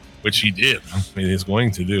 which he did. I mean, he's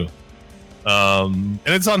going to do. And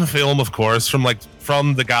it's on film, of course, from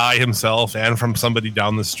the guy himself and from somebody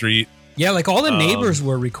down the street. Yeah, like all the neighbors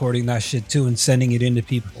were recording that shit too and sending it into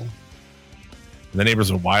people. The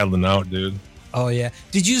neighbors are wilding out, dude. Oh yeah.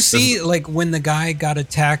 Did you see like when the guy got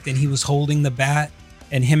attacked and he was holding the bat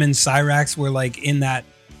and him and Cyraxx were like in that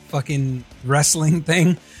fucking wrestling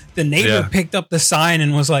thing? The neighbor picked up the sign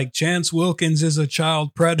and was like, Chance Wilkins is a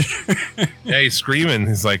child predator. Yeah, he's screaming.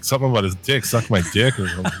 He's like something about his dick, suck my dick or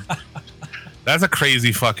something. That's a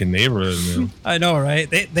crazy fucking neighborhood, man. I know, right?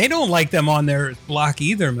 They don't like them on their block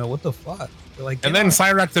either, man. What the fuck? They're like, and then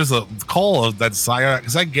Cyraxx, there's a call of that Cyraxx,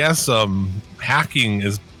 because I guess hacking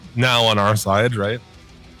is now on our side, right?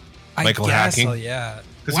 Michael Hacking. So, yeah.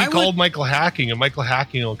 Because he called Michael Hacking, and Michael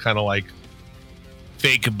Hacking will kind of like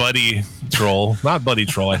fake buddy troll. Not buddy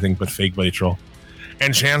troll, I think, but fake buddy troll.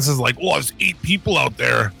 And Chance is like, oh, there's 8 people out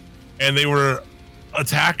there, and they were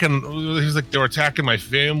attacking. He's like, they were attacking my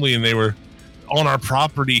family, and they were on our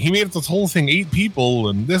property. He made this whole thing 8 people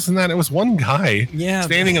and this and that. It was one guy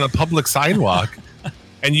standing in a public sidewalk,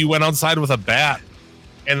 and you went outside with a bat.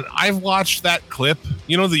 And I've watched that clip.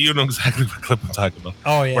 You know exactly what clip I'm talking about.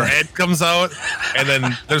 Oh yeah, where Ed comes out, and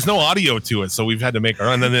then there's no audio to it, so we've had to make our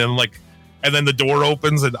own. And then the door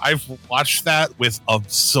opens, and I've watched that with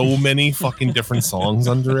so many fucking different songs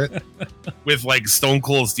under it, with like Stone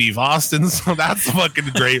Cold Steve Austin. So that's fucking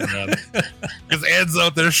great, man. Because Ed's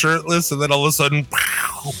out there shirtless, and then all of a sudden,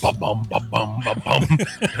 bum, bum, bum, bum, bum, bum,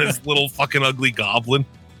 this little fucking ugly goblin.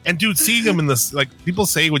 And dude, seeing him in this, like people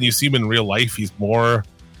say when you see him in real life, he's more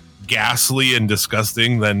ghastly and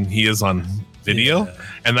disgusting than he is on video. Yeah.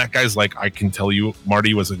 And that guy's like, I can tell you,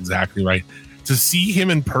 Marty was exactly right. To see him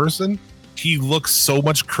in person, he looks so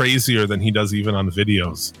much crazier than he does even on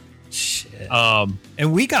videos. Shit.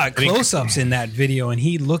 And we got close-ups in that video, and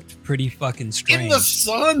he looked pretty fucking strange. In the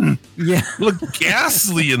sun. Yeah. Looked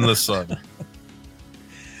ghastly in the sun.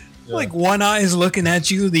 Yeah. Like one eye is looking at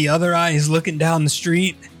you, the other eye is looking down the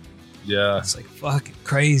street. Yeah. It's like fucking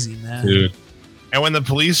crazy, man. Dude. And when the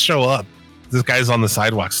police show up, this guy's on the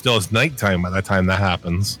sidewalk still. It's nighttime by the time that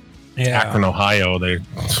happens. Yeah. Akron, Ohio. They're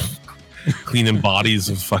cleaning bodies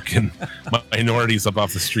of fucking minorities up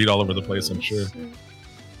off the street all over the place, I'm sure.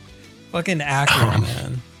 Fucking Akron,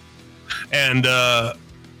 man. And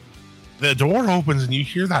the door opens and you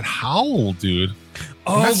hear that howl, dude.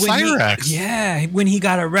 Oh, that's Cyraxx. Yeah, when he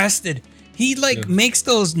got arrested. He makes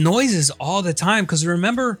those noises all the time. Because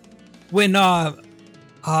remember when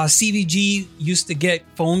CVG used to get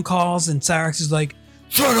phone calls and Cyraxx is like,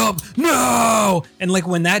 shut up, no! And like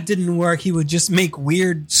when that didn't work, he would just make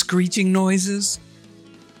weird screeching noises.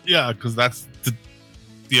 Yeah, because that's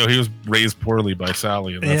he was raised poorly by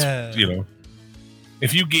Sally, and that's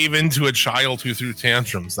if you gave in to a child who threw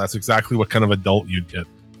tantrums, that's exactly what kind of adult you'd get.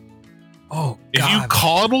 Oh, if God. you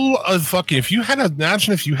coddle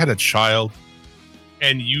imagine if you had a child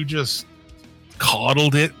and you just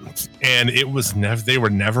coddled it and it was they were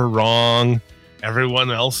never wrong. Everyone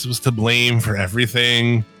else was to blame for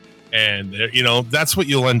everything. And, that's what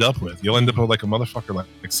you'll end up with. You'll end up with like a motherfucker like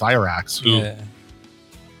Cyraxx who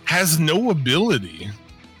has no ability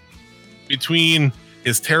between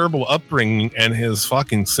his terrible upbringing and his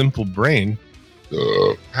fucking simple brain.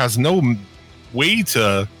 Has no way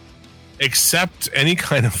to accept any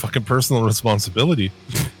kind of fucking personal responsibility.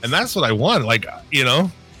 And that's what I want. Like,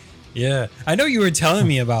 Yeah. I know you were telling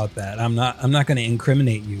me about that. I'm not going to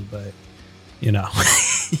incriminate you, but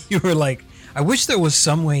you were like, I wish there was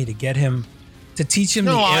some way to get him to teach him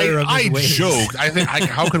the error of his ways. I joked. I think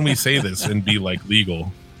how can we say this and be like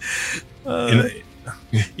legal? But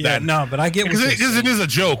I get because it is a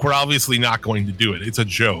joke. We're obviously not going to do it. It's a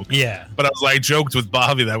joke. Yeah. But I joked with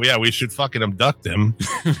Bobby that we should fucking abduct him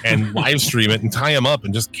and live stream it and tie him up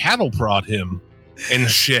and just cattle prod him and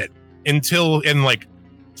shit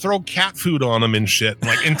throw cat food on him and shit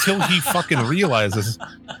until he fucking realizes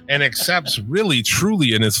and accepts really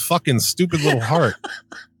truly in his fucking stupid little heart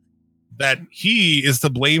that he is to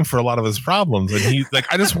blame for a lot of his problems. And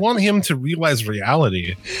I just want him to realize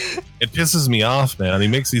reality. It pisses me off, man. He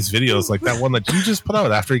makes these videos like that one that you just put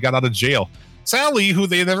out after he got out of jail. Sally, who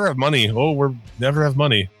they never have money. Oh, we're never have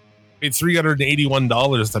money. Paid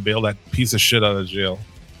 $381 to bail that piece of shit out of jail.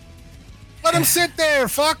 Let him sit there.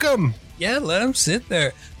 Fuck him. Yeah, let him sit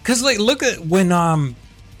there. Cause look at when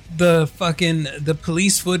the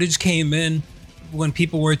police footage came in when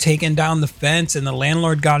people were taking down the fence and the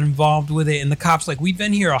landlord got involved with it, and the cops we've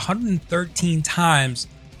been here 113 times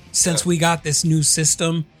since we got this new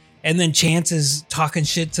system, and then Chance is talking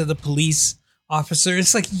shit to the police officer.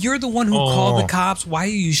 It's like, you're the one who called the cops. Why are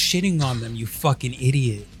you shitting on them, you fucking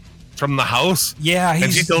idiot? From the house? Yeah.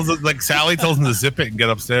 And she tells Sally tells him to zip it and get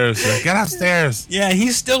upstairs. She's like, get upstairs. Yeah,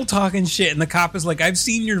 he's still talking shit, and the cop is like, I've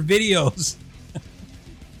seen your videos.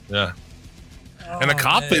 Yeah. And the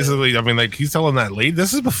cop basically, he's telling that lady,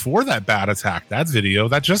 this is before that bat attack, that video.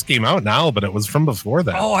 That just came out now, but it was from before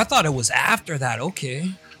that. Oh, I thought it was after that.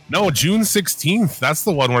 Okay. No, June 16th. That's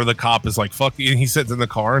the one where the cop is like, fuck you. And he sits in the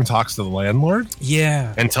car and talks to the landlord.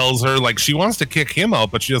 Yeah. And tells her, she wants to kick him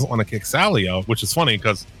out, but she doesn't want to kick Sally out, which is funny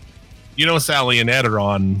because, Sally and Ed are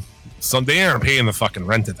on they aren't paying the fucking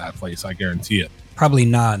rent at that place. I guarantee it. Probably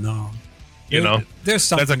not. No. There's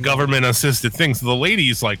something. That's a government assisted thing. So the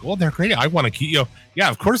lady's like, well, they're great. I want to keep Yeah,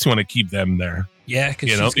 of course you want to keep them there. Yeah.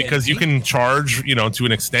 Because you can charge, to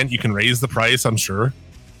an extent, you can raise the price, I'm sure.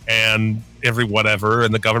 And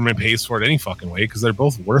and the government pays for it any fucking way because they're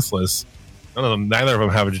both worthless. Neither of them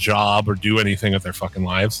have a job or do anything with their fucking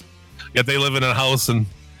lives. Yet they live in a house and,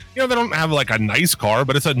 they don't have a nice car,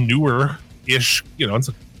 but it's a newer-ish, it's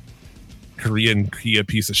a Korean Kia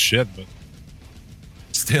piece of shit, but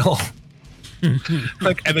still. And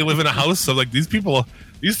they live in a house, so these people,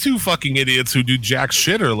 these two fucking idiots who do jack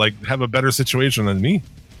shit are have a better situation than me.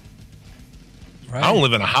 Right. I don't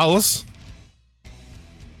live in a house.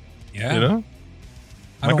 Yeah.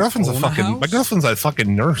 My girlfriend's a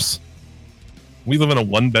fucking nurse. We live in a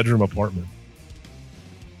 1-bedroom apartment.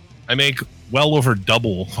 I make well over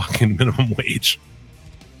double fucking minimum wage.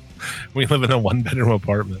 We live in a 1-bedroom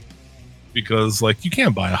apartment because you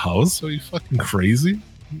can't buy a house. Are you fucking crazy?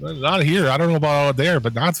 Not here. I don't know about out there,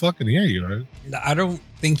 but not fucking here, right? I don't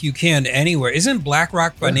think you can anywhere. Isn't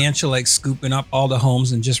BlackRock Financial like scooping up all the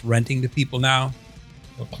homes and just renting to people now?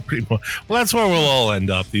 Pretty much. Well, that's where we'll all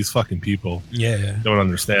end up. These fucking people don't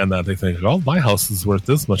understand that. They think, oh, my house is worth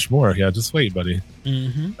this much more. Yeah, just wait, buddy.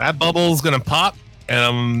 Mm-hmm. That bubble's going to pop.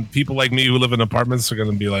 And people like me who live in apartments are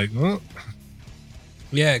going to be like, oh.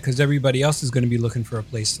 Yeah, because everybody else is going to be looking for a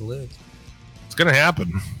place to live. It's going to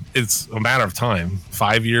happen. It's a matter of time.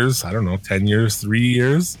 5 years, I don't know, 10 years, 3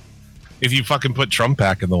 years. If you fucking put Trump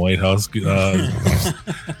back in the White House,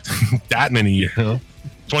 that many years,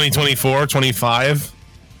 2024, 25,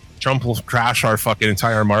 Trump will crash our fucking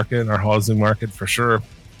entire market, our housing market for sure.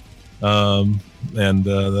 And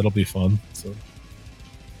that'll be fun. So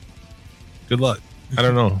good luck. I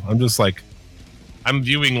don't know. I'm just like, I'm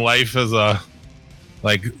viewing life as a,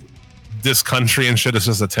 like, this country and shit is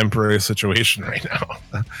just a temporary situation right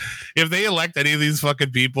now. If they elect any of these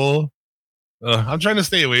fucking people, I'm trying to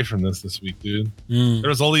stay away from this week, dude. There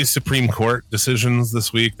was all these Supreme Court decisions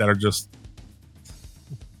this week that are just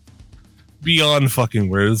beyond fucking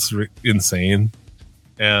words, insane.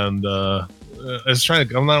 And I was trying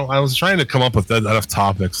to come up with enough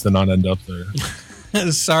topics to not end up there.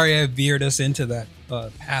 Sorry, I veered us into that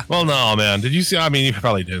path. Well, no, man. Did you see? I mean, you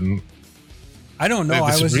probably didn't. I don't know.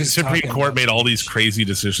 The Supreme Court made all these crazy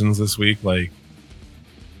decisions this week. Like,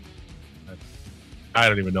 I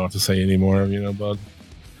don't even know what to say anymore, about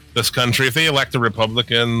this country. If they elect a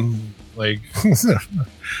Republican, like, I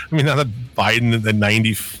mean, not that Biden at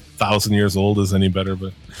 90,000 years old is any better,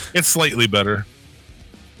 but it's slightly better.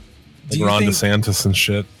 Like Ron DeSantis and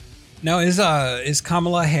shit. Now, is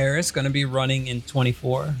Kamala Harris going to be running in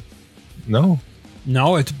 24? No,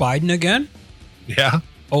 it's Biden again. Yeah.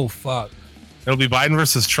 Oh fuck. It'll be Biden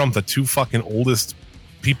versus Trump, the two fucking oldest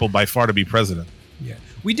people by far to be president. Yeah.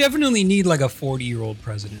 We definitely need like a 40-year-old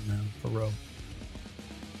president now for real.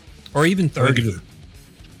 Or even 30.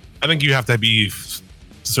 I think you have to be a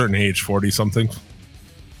certain age, 40 something.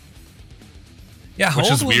 Yeah,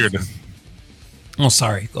 which is weird. Oh,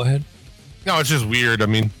 sorry. Go ahead. No, it's just weird. I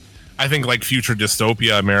mean, I think like future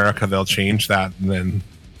dystopia America, they'll change that, and then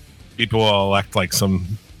people will elect like some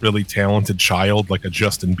really talented child, like a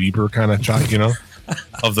Justin Bieber kind of child,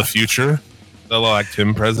 of the future. They'll elect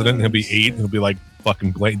him president. He'll be 8. He'll be like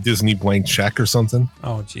fucking Disney blank check or something.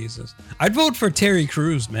 Oh Jesus! I'd vote for Terry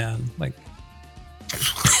Crews, man. Like,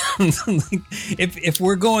 if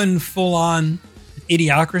we're going full on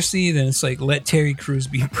idiocracy, then it's like let Terry Crews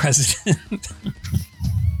be president.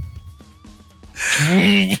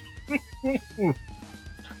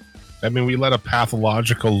 I mean, we let a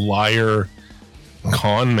pathological liar,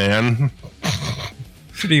 con man,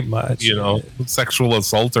 pretty much, sexual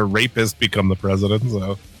assault or rapist become the president.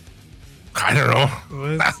 So I don't know.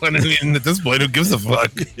 I mean, at this point, who gives a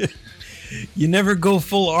fuck? You never go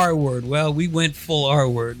full R word. Well, we went full R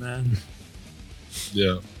word, man.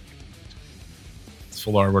 Yeah, it's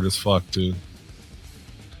full R word as fuck, dude.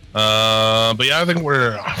 But yeah, I think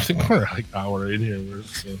we're like an hour in here.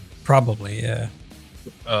 Probably, yeah.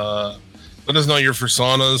 Let us know your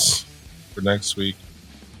fur-sonas for next week.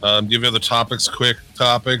 Do you have other quick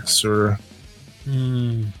topics, or?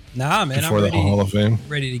 Nah, man. Before the Hall of Fame,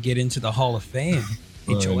 ready to get into the Hall of Fame.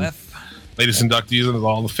 HOF. Latest inductees into the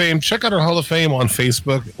Hall of Fame. Check out our Hall of Fame on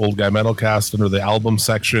Facebook, Old Guy Metalcast, under the album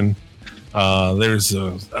section. There's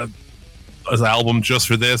an album just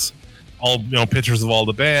for this. All pictures of all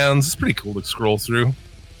the bands. It's pretty cool to scroll through.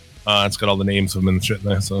 It's got all the names of them and shit in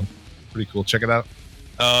there, so pretty cool. Check it out.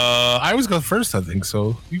 I always go first, I think,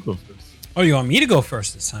 so you go first. Oh, you want me to go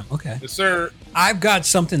first this time? Okay. Yes, sir. I've got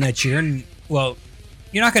something that you're not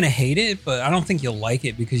going to hate it, but I don't think you'll like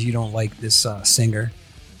it because you don't like this singer.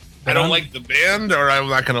 But I don't like the band, or I'm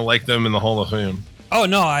not going to like them in the Hall of Fame? Oh,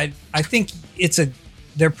 no, I think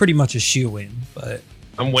they're pretty much a shoe-in, but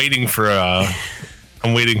I'm waiting for a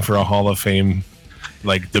Hall of Fame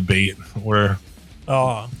like debate where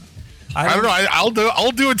I don't know.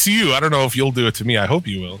 I'll do it to you. I don't know if you'll do it to me. I hope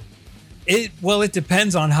you will. It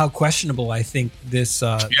depends on how questionable I think this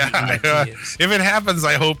is. If it happens,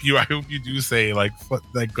 I hope you do say like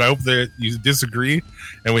I hope that you disagree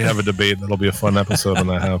and we have a debate. That'll be a fun episode when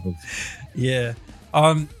that happens. Yeah.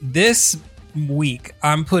 This week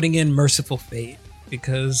I'm putting in Merciful Fate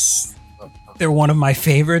because they're one of my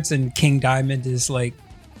favorites, and King Diamond is like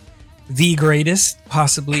the greatest,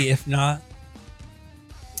 possibly, if not.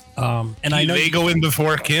 And I know they go in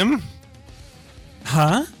before Kim.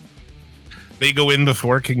 Huh? They go in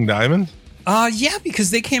before King Diamond? Yeah,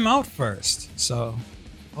 because they came out first. So.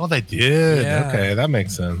 Oh, they did. Yeah. Okay, that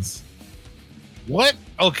makes sense. What?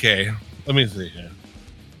 Okay, let me see here.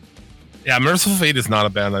 Yeah, Merciful Fate is not a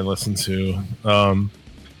band I listen to.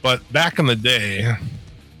 But back in the day,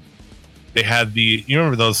 they had you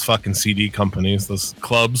remember those fucking CD companies, those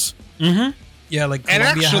clubs? Mm-hmm. Yeah, like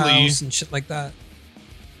Columbia actually, House and shit like that.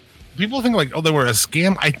 People think like, oh, they were a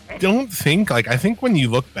scam. I don't think I think when you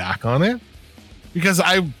look back on it, because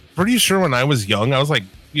I'm pretty sure when I was young, I was like,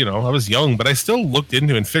 I was young, but I still looked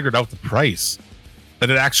into and figured out the price, that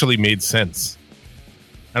it actually made sense.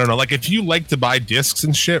 I don't know. Like, if you like to buy discs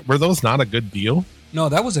and shit, were those not a good deal? No,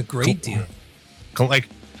 that was a great deal. Like,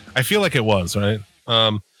 I feel like it was, right?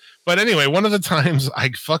 But anyway, one of the times I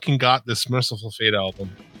fucking got this Merciful Fate album.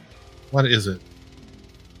 What is it?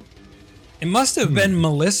 It must have been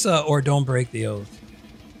Melissa or Don't Break the Oath.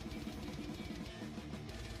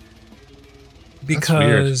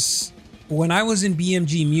 Because when I was in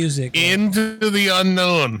BMG Music... Into the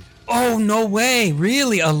Unknown. Oh, no way.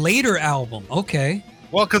 Really? A later album. Okay.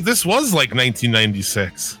 Well, because this was like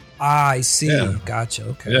 1996. Ah, I see. Yeah. Gotcha.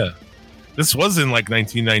 Okay. Yeah. This was in like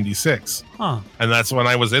 1996. Huh. And that's when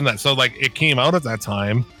I was in that. So like it came out at that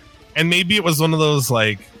time. And maybe it was one of those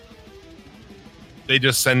like they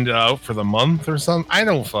just send it out for the month or something. I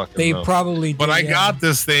don't fucking know. They probably did. But I got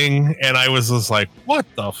this thing and I was just like, what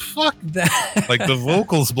the fuck? Like the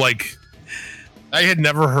vocals, like I had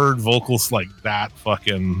never heard vocals like that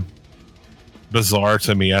fucking bizarre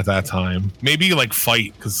to me at that time. Maybe like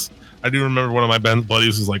Fight, because I do remember one of my band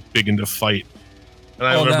buddies was like big into Fight. And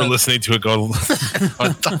I remember listening to it go,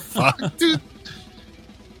 what the fuck, dude?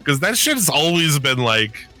 Because that shit has always been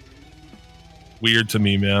like weird to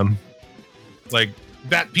me, man. Like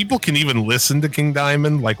that people can even listen to King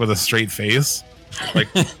Diamond like with a straight face. Like,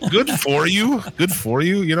 good for you.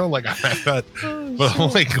 Like I thought, but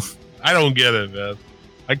like I don't get it, man.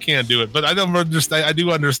 I can't do it. But I don't understand. I do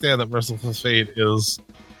understand that Merciful Fate is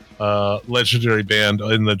a legendary band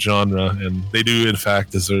in the genre, and they do in fact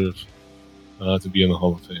deserve to be in the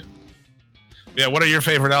Hall of Fame. Yeah, what are your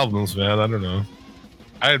favorite albums, man? I don't know.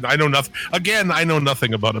 I know nothing. Again, I know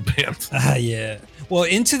nothing about a band. Yeah. Well,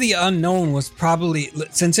 Into the Unknown was probably,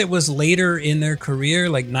 since it was later in their career,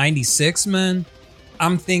 like 96, man,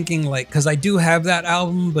 I'm thinking like, because I do have that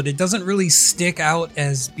album, but it doesn't really stick out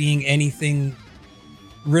as being anything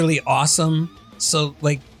really awesome. So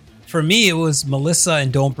like, for me, it was Melissa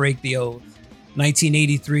and Don't Break the Oath,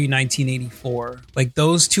 1983, 1984. Like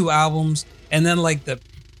those two albums. And then like the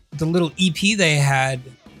little EP they had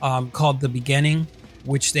called The Beginning,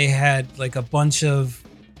 which they had like a bunch of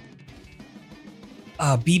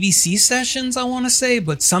BBC sessions, I want to say,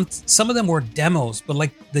 but some of them were demos, but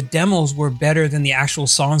like the demos were better than the actual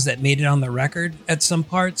songs that made it on the record at some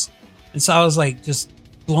parts. And so I was like just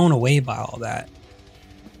blown away by all that.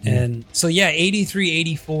 And so yeah, 83,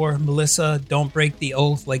 84, Melissa, Don't Break the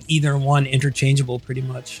Oath, like either one interchangeable pretty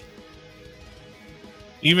much.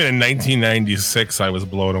 Even in 1996, I was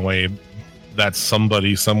blown away that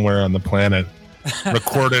somebody somewhere on the planet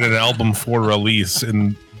recorded an album for release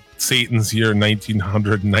in Satan's year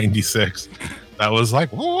 1996. That was like,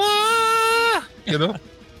 what?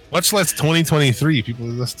 Much less 2023.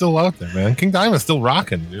 People are still out there, man. King Diamond's still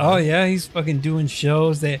rocking, dude. Oh yeah, he's fucking doing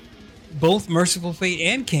shows. That both Merciful Fate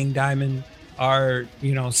and King Diamond are,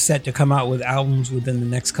 set to come out with albums within the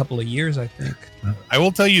next couple of years, I think. I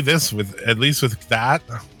will tell you this, with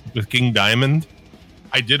King Diamond,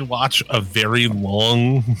 I did watch a very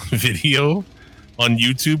long video on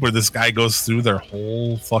YouTube where this guy goes through their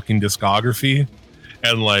whole fucking discography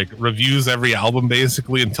and like reviews every album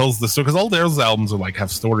basically and tells the story, because all their albums are like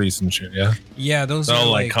have stories and shit. Yeah, those are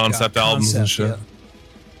all like concept albums and shit. Yeah.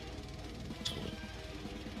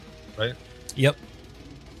 Right? Yep.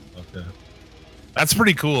 Okay. That's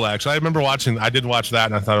pretty cool, actually. I did watch that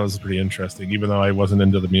and I thought it was pretty interesting, even though I wasn't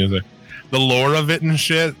into the music. The lore of it and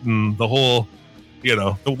shit, and the whole,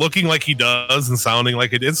 the looking like he does and sounding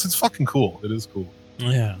like it is, it's fucking cool. It is cool.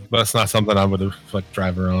 Yeah. But it's not something I would have like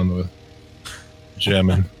drive around with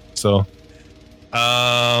jamming. So,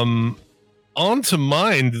 on to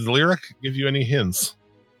mine. Did the lyric give you any hints?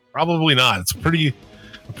 Probably not. It's a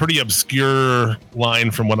pretty obscure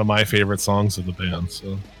line from one of my favorite songs of the band.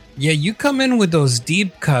 So yeah, you come in with those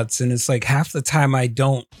deep cuts, and it's like half the time I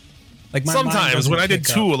don't. Like sometimes when I did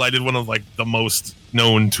Tool, I did one of like the most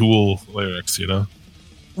known Tool lyrics.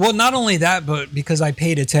 Well, not only that, but because I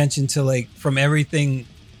paid attention to like from everything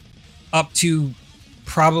up to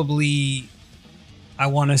probably, I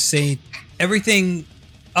want to say everything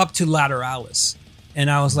up to Lateralis,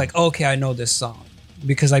 and I was like, okay, I know this song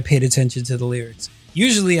because I paid attention to the lyrics.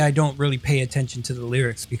 Usually, I don't really pay attention to the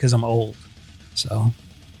lyrics because I'm old. So.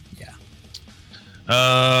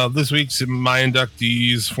 This week's my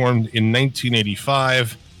inductees formed in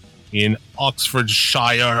 1985 in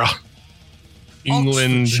Oxfordshire,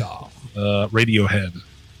 England. Radiohead.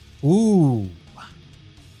 Ooh.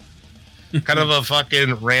 kind of a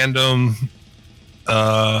fucking random.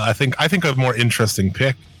 I think a more interesting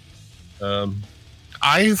pick.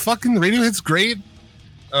 Radiohead's great.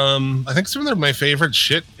 I think some of my favorite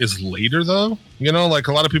shit is later though. You know, like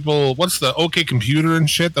a lot of people. What's the OK Computer and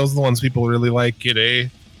shit? Those are the ones people really like. Kid A.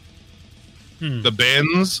 The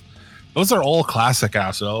Bends. Those are all classic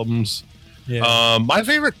ass albums. Yeah. My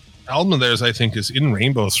favorite album of theirs, I think, is In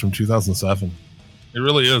Rainbows from 2007. It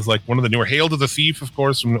really is like one of the newer. Hail to the Thief, of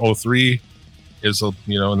course, from 2003 is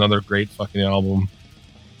another great fucking album.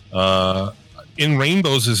 In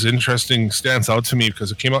Rainbows is interesting, stands out to me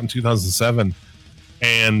because it came out in 2007,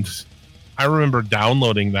 and I remember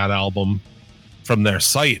downloading that album from their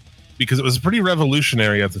site because it was pretty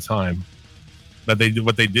revolutionary at the time that they did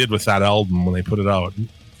what they did with that album when they put it out.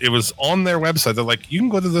 It was on their website. They're like, you can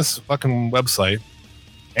go to this fucking website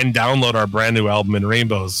and download our brand new album In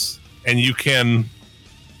Rainbows, and you can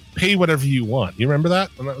pay whatever you want. You remember that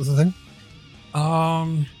when that was the thing?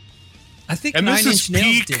 I think Nine Inch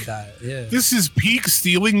Nails did that. Yeah. This is peak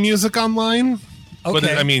stealing music online. Okay. But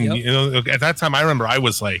I mean, at that time, I remember I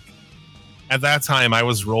was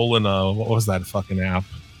rolling what was that fucking app?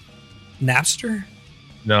 Napster?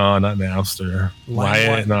 No, not Napster.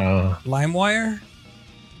 No. LimeWire?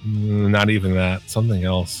 Not even that. Something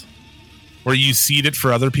else. Where you seed it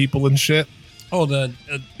for other people and shit. Oh, the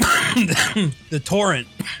torrent.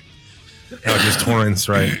 Oh, just torrents,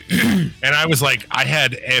 right? And I was like, I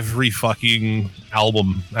had every fucking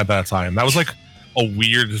album at that time. That was like a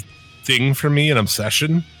weird thing for me, an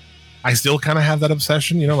obsession. I still kind of have that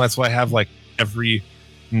obsession, that's why I have like every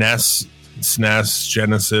NES, SNES,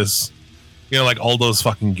 Genesis, like all those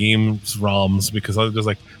fucking games ROMs, because I was just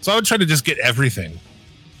like, so I would try to just get everything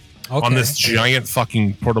on this giant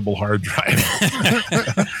fucking portable hard drive.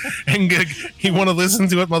 And you want to listen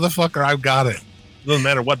to it, motherfucker? I've got it. Doesn't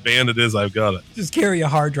matter what band it is, I've got it. Just carry a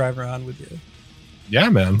hard drive around with you. Yeah,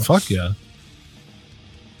 man. Fuck yeah.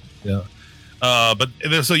 Yeah.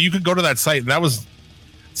 So you could go to that site, and that was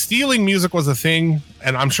stealing music was a thing,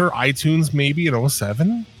 and I'm sure iTunes maybe in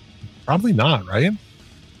 2007. Probably not, right?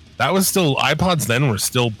 That was still iPods then were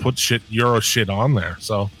still put Euro shit on there.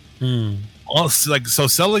 So so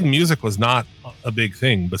selling music was not a big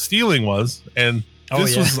thing, but stealing was, and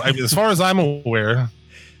this was, I mean, as far as I'm aware.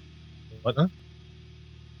 What? Huh?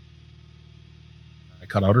 I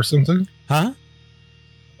cut out or something? Huh?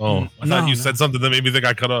 Oh, I thought you said something that made me think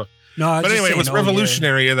I cut out. No, but anyway, it was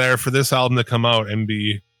revolutionary there for this album to come out and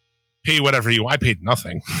pay whatever you. I paid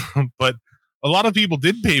nothing, but a lot of people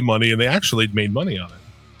did pay money, and they actually made money on it.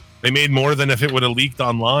 They made more than if it would have leaked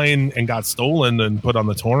online and got stolen and put on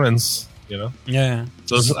the torrents. Yeah.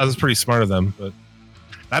 So I was pretty smart of them, but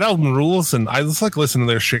that album rules, and I just like listening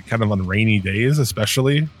to their shit kind of on rainy days,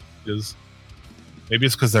 especially because maybe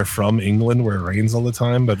it's because they're from England where it rains all the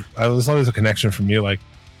time. But I was always a connection for me, like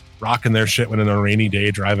rocking their shit when in a rainy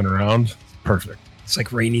day driving around. Perfect. It's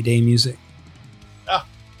like rainy day music. Yeah.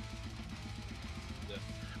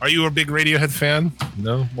 Are you a big Radiohead fan?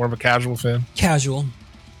 No, more of a casual fan. Casual.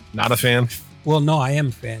 Not a fan. Well, no, I am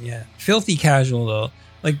a fan. Yeah, filthy casual though.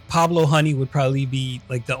 Like Pablo Honey would probably be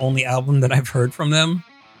like the only album that I've heard from them.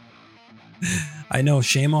 I know,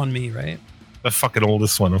 shame on me, right? The fucking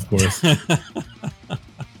oldest one, of course. I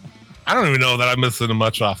don't even know that I'm listening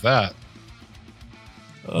much off that.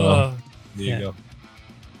 There you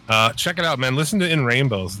go. Check it out, man. Listen to In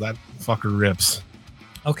Rainbows. That fucker rips.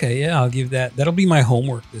 Okay, yeah, I'll give that. That'll be my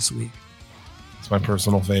homework this week. It's my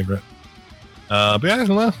personal favorite. But yeah, I don't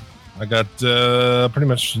know. I got pretty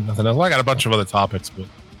much nothing else. Well, I got a bunch of other topics, but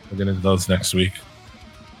we'll get into those next week.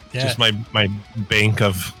 Yeah. Just my bank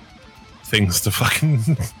of things to fucking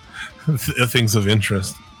things of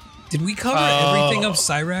interest. Did we cover everything of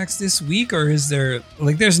Cyraxx this week, or is there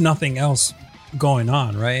there's nothing else going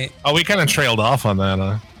on, right? Oh, we kind of trailed off on that,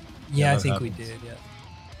 huh? Yeah, I think we did. Yeah.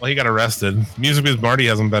 Well, he got arrested. Music Biz Marty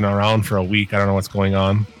hasn't been around for a week. I don't know what's going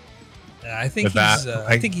on. I think he's.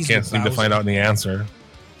 I think he's. Can't seem to find out the answer.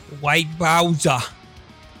 White Bowser.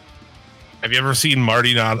 Have you ever seen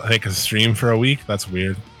Marty not take a stream for a week? That's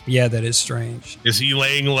weird. Yeah, that is strange. Is he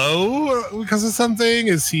laying low because of something?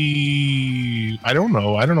 Is he? I don't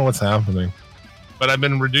know. I don't know what's happening. But I've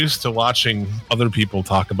been reduced to watching other people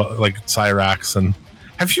talk about Cyraxx. And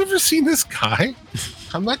have you ever seen this guy?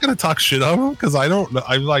 I'm not going to talk shit on him because I don't know.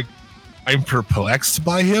 I'm perplexed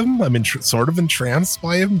by him. I'm sort of entranced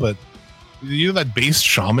by him, but. You know that bass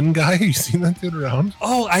shaman guy? You seen that dude around?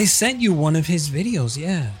 Oh, I sent you one of his videos.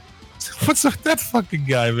 Yeah. What's up with that fucking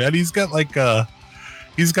guy, man? He's got like a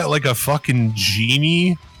fucking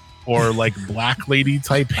genie or like black lady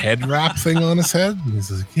type head wrap thing on his head. And he's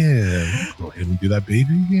like, yeah, go ahead and do that,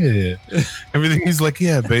 baby. Yeah. Everything. He's like,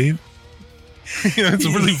 yeah, babe. It's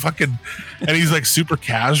really fucking, and he's like super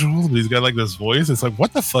casual, but he's got like this voice. It's like,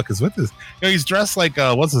 what the fuck is with this? He's dressed like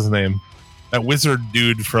what's his name? That wizard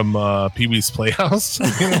dude from Pee-wee's Playhouse.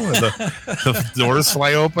 The doors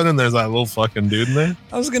fly open and there's that little fucking dude in there.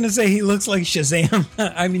 I was gonna say he looks like Shazam.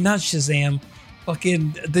 I mean, not Shazam.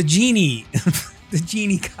 Fucking the genie, the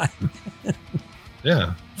genie guy.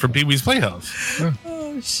 Yeah, from Pee-wee's Playhouse. Yeah.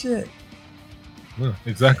 Oh shit. Yeah,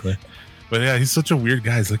 exactly. But yeah, he's such a weird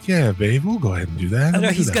guy. He's like, yeah, babe, we'll go ahead and do that. I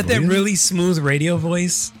know, he's got that really smooth radio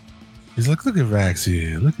voice. He's like, look at Rax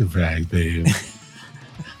here. Look at Rax, babe.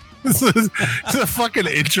 He's a fucking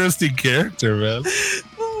interesting character, man.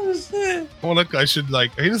 Oh, shit. Well, look, I should,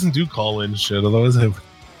 like, he doesn't do call-in shit. Otherwise,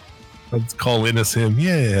 I'd call in as him.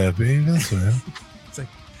 Yeah, babe, that's right. It's like,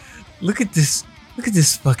 look at this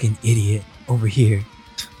fucking idiot over here.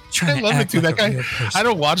 I love it too. That guy, I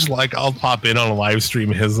don't watch, like, I'll pop in on a live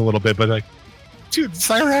stream of his a little bit, but like, dude,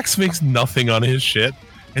 Cyraxx makes nothing on his shit.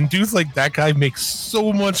 And dudes like that guy makes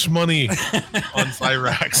so much money on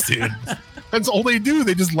Cyraxx, dude. That's all they do.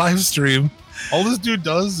 They just live stream. All this dude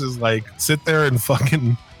does is like sit there and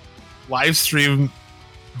fucking live stream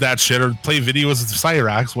that shit or play videos of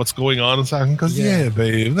Cyraxx, what's going on, and Cyraxx goes, yeah,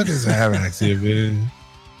 babe, look at Cyraxx here, babe.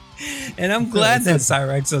 And I'm glad that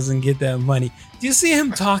Cyraxx doesn't get that money. Do you see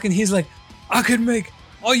him talking? He's like, I could make,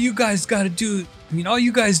 all you guys got to do, I mean, all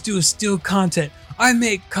you guys do is steal content. I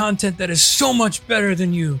make content that is so much better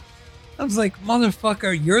than you. I was like,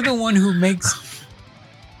 motherfucker, you're the one who makes,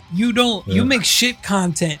 you make shit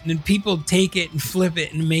content and then people take it and flip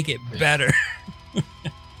it and make it better.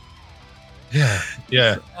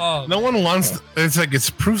 Yeah. Oh, no one wants, it's like,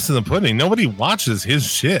 it's proofs in the pudding. Nobody watches his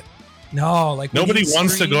shit. No, like nobody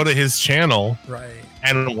wants to go to his channel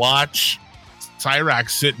and watch Cyraxx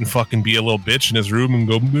sit and fucking be a little bitch in his room and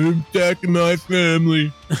go, I'm attacking my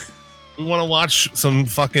family. We want to watch some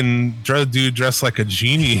fucking dude dressed like a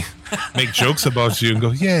genie make jokes about you and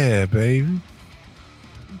go, yeah, baby.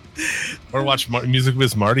 Or watch Music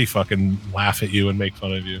Biz Marty fucking laugh at you and make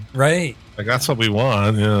fun of you. Right. Like, that's what we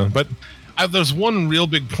want, yeah. But there's one real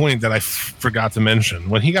big point that I forgot to mention.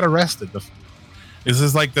 When he got arrested, this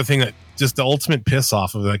is like the thing that just the ultimate piss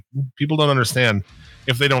off of, like, people don't understand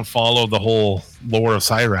if they don't follow the whole lore of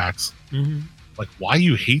Cyraxx. Mm-hmm. Like, why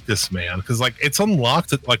you hate this man? Because, like, it's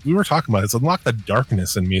unlocked, like we were talking about, it's unlocked the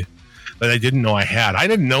darkness in me that I didn't know I had. I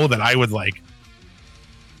didn't know that I would, like,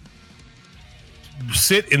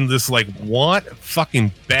 sit in this, like, want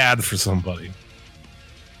fucking bad for somebody.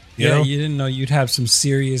 You know? You didn't know you'd have some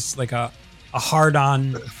serious, like, a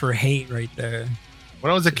hard-on for hate right there. When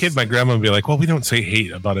I was a kid, my grandma would be like, well, we don't say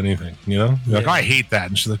hate about anything, you know? Like, oh, I hate that.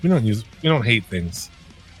 And she's like, we don't hate things.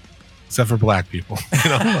 Except for black people, you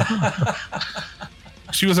know?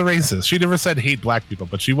 She was a racist. She never said hate black people,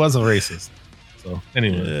 but she was a racist. So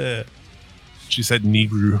anyway, she said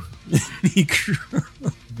Negro.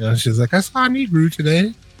 Negro. Yeah, she's like, I saw a Negro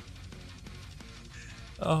today.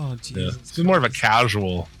 Oh, Jesus. It's more of a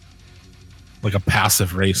casual, like a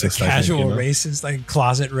passive racist. Casual racist, like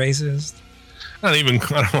closet racist. I don't know,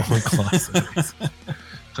 closet racist.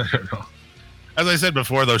 I don't know. As I said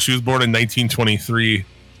before, though, she was born in 1923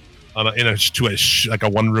 like a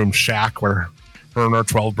one-room shack where her and her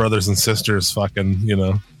 12 brothers and sisters fucking, you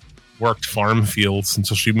know, worked farm fields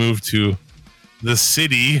until she moved to the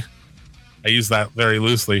city. I use that very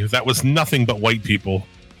loosely. That was nothing but white people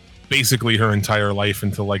basically her entire life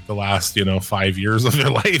until like the last, 5 years of their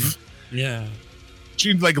life. Yeah.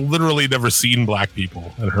 She'd like literally never seen black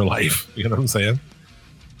people in her life. You know what I'm saying?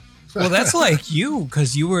 Well, that's like you,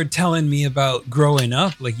 because you were telling me about growing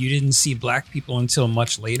up. Like, you didn't see black people until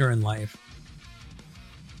much later in life.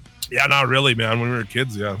 Yeah, not really, man. When we were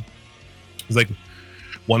kids, yeah. There's like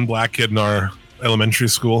one black kid in our elementary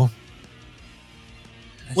school.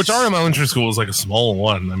 Which our elementary school was like a small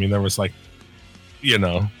one. I mean, there was like,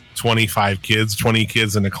 25 kids, 20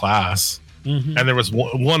 kids in a class. Mm-hmm. And there was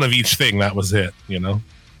one of each thing. That was it, So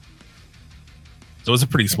it was a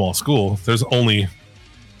pretty small school. There's only...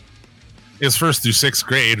 It's first through sixth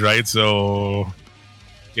grade, right? So,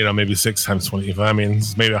 maybe 6 times 25. I mean,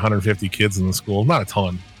 it's maybe 150 kids in the school. Not a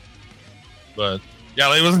ton. But,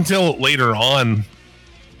 yeah, it wasn't until later on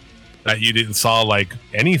that you didn't saw, like,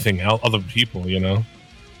 anything else, other people,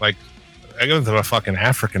 Like, I went to a fucking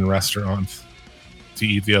African restaurant to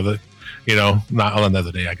eat the other, not on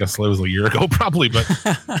another day. I guess it was a year ago, probably. But,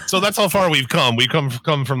 so that's how far we've come. We've come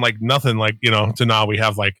from, like, nothing, like, to now we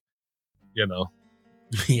have, like,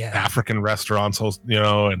 African restaurants,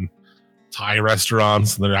 and Thai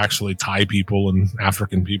restaurants. And they're actually Thai people and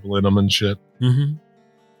African people in them and shit. Mm-hmm.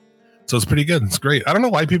 So it's pretty good. It's great. I don't know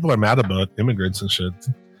why people are mad about immigrants and shit.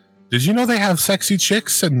 Did you know they have sexy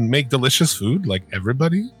chicks and make delicious food like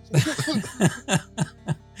everybody?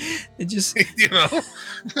 It just, You know?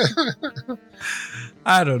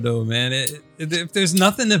 I don't know, man. If there's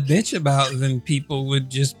nothing to bitch about, then people would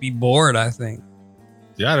just be bored, I think.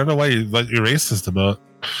 Yeah, I don't know what you're racist about.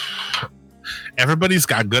 Everybody's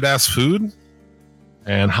got good ass food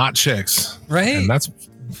and hot chicks. Right. And that's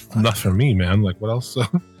enough for me, man. Like, what else?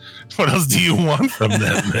 What else do you want from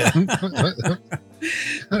them, man?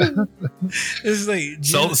 It's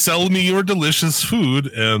like Sell me your delicious food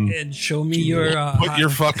and show me your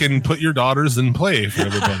put your daughters in play for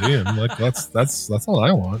everybody. And like that's all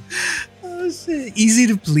I want. Oh, shit. Easy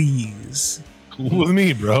to please. Cool with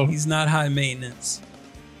me, bro. He's not high maintenance.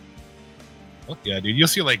 Fuck yeah, dude. You'll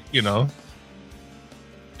see, like, you know,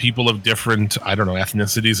 people of different, I don't know,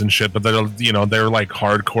 ethnicities and shit, but they're like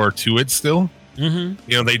hardcore to it still. Mm-hmm.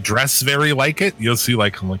 You know, they dress very like it. You'll see,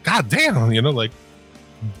 like, I'm like, God damn, you know, like,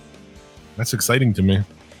 that's exciting to me.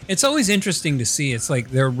 It's always interesting to see. It's like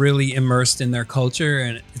they're really immersed in their culture,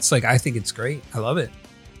 and it's like, I think it's great. I love it.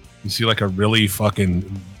 You see, like, a really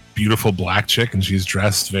fucking beautiful black chick, and she's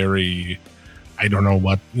dressed very, I don't know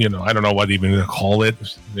what even to call it.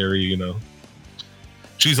 Very, you know,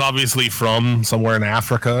 she's obviously from somewhere in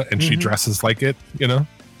Africa, and she dresses like it, you know?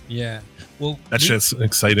 Yeah. Well, that's just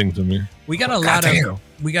exciting to me. We got a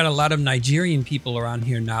lot of Nigerian people around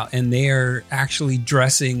here now, and they're actually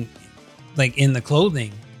dressing like in the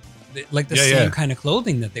clothing, like the same kind of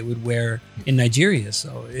clothing that they would wear in Nigeria.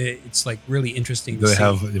 So it's like really interesting. Do they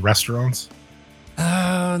have restaurants?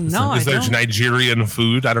 No. Is there Nigerian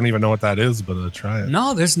food? I don't even know what that is, but I'll try it.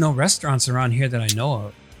 No, there's no restaurants around here that I know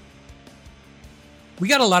of. We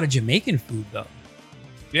got a lot of Jamaican food though.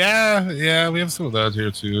 Yeah, we have some of that here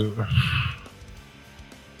too.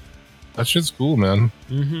 That shit's cool, man.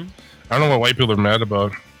 Mm-hmm. I don't know what white people are mad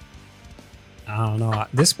about. I don't know.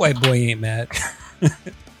 This white boy ain't mad.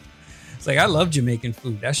 It's like, I love Jamaican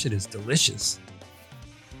food. That shit is delicious.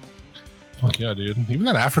 Fuck yeah, dude. Even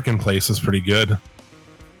that African place is pretty good.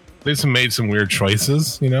 They've made some weird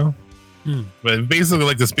choices, you know? But basically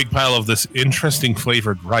like this big pile of this interesting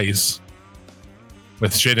flavored rice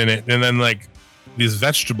with shit in it. And then like these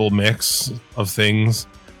vegetable mix of things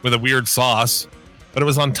with a weird sauce. But it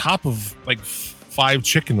was on top of like 5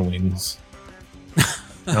 chicken wings.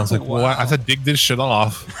 And I was like, wow. Well, I have to dig this shit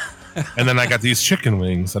off. And then I got these chicken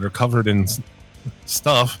wings that are covered in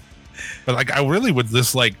stuff. But like, I really would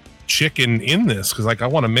just like chicken in this because like I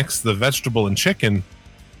want to mix the vegetable and chicken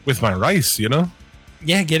with my rice, you know?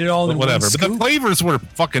 Yeah, get it all in whatever. one But scoop. the flavors were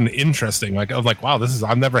fucking interesting. Like I was like, wow,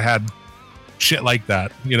 I've never had shit like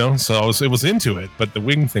that, you know? So it was into it, but the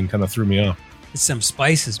wing thing kind of threw me off. It's some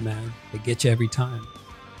spices, man. They get you every time.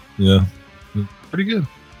 Yeah. Pretty good.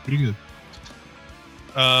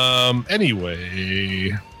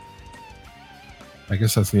 Anyway, I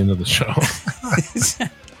guess that's the end of the show.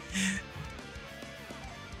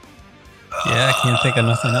 Yeah, I can't think of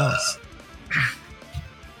nothing else.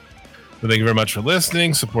 But thank you very much for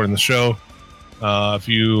listening, supporting the show. If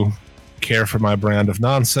you care for my brand of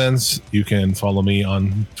nonsense, you can follow me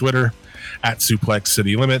on Twitter at Suplex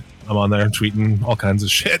City Limit. I'm on there tweeting all kinds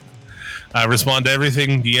of shit. I respond to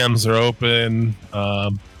everything. DMs are open.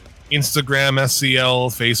 Instagram SCL,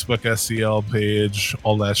 Facebook SCL page,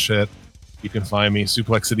 all that shit. You can find me.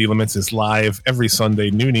 Suplex City Limits is live every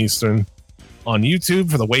Sunday, noon Eastern, on YouTube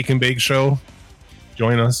for the Wake and Bake Show.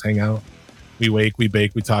 Join us, hang out. We wake, we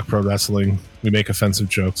bake, we talk pro wrestling, we make offensive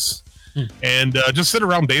jokes, and just sit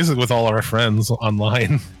around basically with all our friends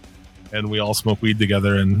online, and we all smoke weed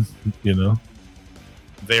together. And you know,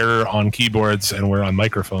 they're on keyboards and we're on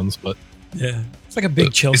microphones, but yeah, it's like a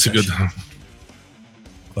big chill session. It's a good.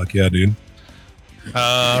 Fuck yeah, dude.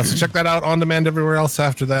 So check that out on demand everywhere else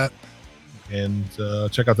after that. And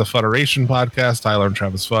check out the Federation podcast, Tyler and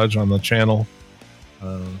Travis Fudge on the channel.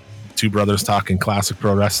 Two brothers talking classic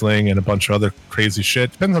pro wrestling and a bunch of other crazy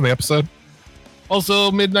shit. Depends on the episode.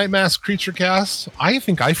 Also, Midnight Mass Creature Cast. I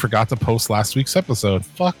think I forgot to post last week's episode.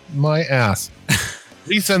 Fuck my ass.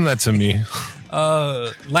 Resend that to me.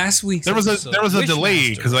 Last week's there was a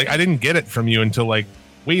delay because like I didn't get it from you until like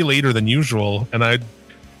way later than usual, and I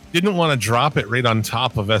didn't want to drop it right on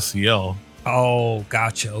top of SCL. Oh,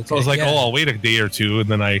 gotcha. Okay. So I was like, I'll wait a day or two, and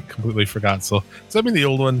then I completely forgot. So send me the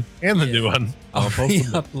old one and the new one. I'll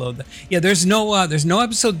post them. Upload that. Yeah, there's no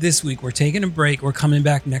episode this week. We're taking a break. We're coming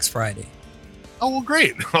back next Friday. Oh, well,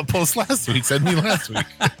 great. I'll post last week. Send me last week.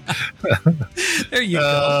 There you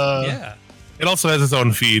go. Yeah. It also has its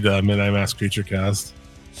own feed, Midnight Mass Creature Cast.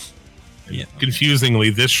 Yeah. Confusingly,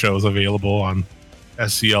 this show is available on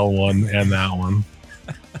SCL1 and that one.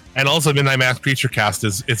 And also Midnight Mass Creature Cast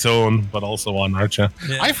is its own, but also on our channel.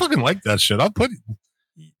 Yeah. I fucking like that shit. I'll put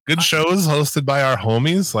good shows hosted by our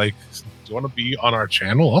homies. Like, do you want to be on our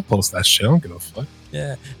channel? I'll post that shit. I don't give a fuck.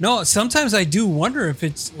 Yeah. No, sometimes I do wonder if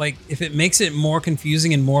it's like, if it makes it more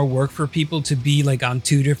confusing and more work for people to be like on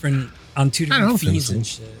two different feeds and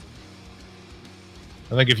shit.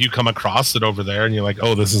 I think if you come across it over there and you're like,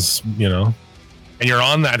 oh, this is, you know, and you're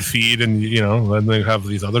on that feed, and you know, then they have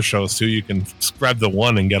these other shows too. You can grab the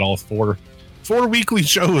one and get all four weekly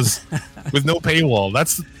shows with no paywall.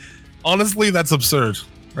 That's honestly, that's absurd,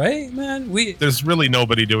 right, man? There's really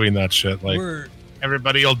nobody doing that shit. Like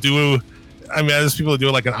everybody will do. I mean, there's people who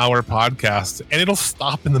do like an hour podcast, and it'll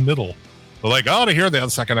stop in the middle. They're like, oh, to hear the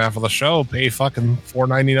second half of the show, pay fucking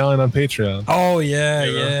 $4.99 on Patreon. Oh yeah,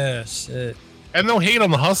 you know? Yeah, shit. And no hate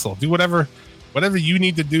on the hustle. Do whatever you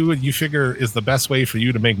need to do and you figure is the best way for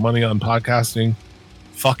you to make money on podcasting.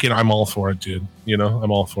 Fucking, I'm all for it, dude. You know,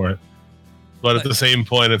 I'm all for it. But at the same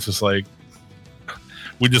point, it's just like,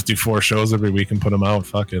 we just do 4 shows every week and put them out.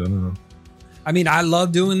 Fuck it. I don't know. I mean, I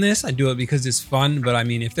love doing this. I do it because it's fun. But I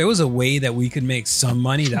mean, if there was a way that we could make some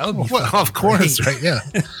money, that would be well, of course, right? Yeah.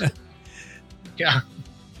 Yeah.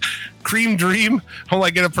 Cream dream. How I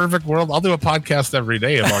get a perfect world? I'll do a podcast every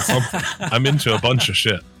day about something. I'm into a bunch of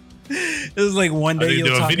shit. It was like one day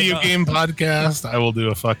you'll do a video game podcast. I will do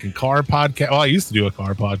a fucking car podcast. Oh, I used to do a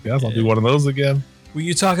car podcast. I'll do one of those again. Will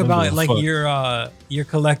you talk about like your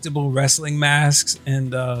collectible wrestling masks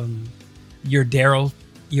and your Daryl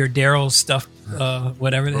stuff,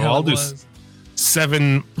 whatever the hell it was? I'll do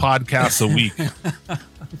 7 podcasts a week.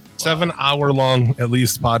 7 hour-long, at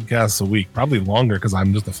least, podcasts a week. Probably longer because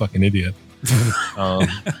I'm just a fucking idiot.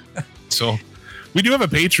 So we do have a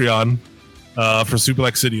Patreon for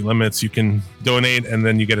Suplex City Limits. You can donate, and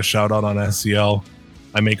then you get a shout-out on SCL.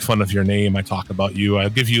 I make fun of your name. I talk about you. I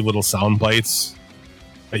give you little sound bites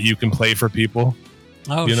that you can play for people.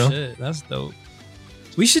 Oh, you know? Shit. That's dope.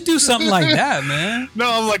 We should do something like that, man.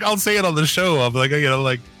 No, I'm like, I'll say it on the show. I'm like, you know,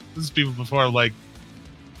 like, this is people before, like,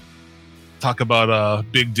 talk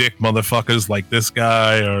about big dick motherfuckers like this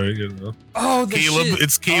guy, or you know, Caleb. Shit.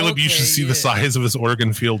 It's Caleb. Okay, you should see the size of his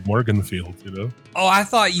Morgan field, you know. Oh, I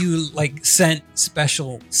thought you like sent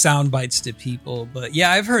special sound bites to people, but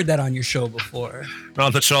yeah, I've heard that on your show before.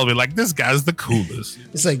 Not the show will be like, this guy's the coolest.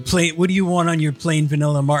 It's like, what do you want on your plain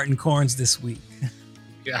vanilla Martin Corns this week?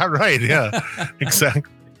 Yeah, right. Yeah,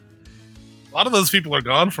 exactly. A lot of those people are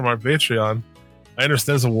gone from our Patreon. I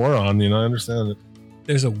understand there's a war on. You know, I understand it.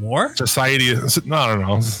 There's a war? Society is, no, I don't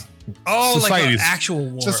know. Oh, like an actual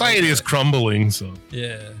war. Society is crumbling, so.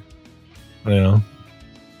 Yeah. You know.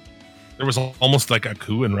 There was almost like a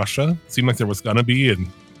coup in Russia. It seemed like there was going to be, and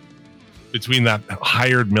between that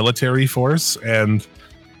hired military force and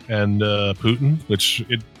Putin, which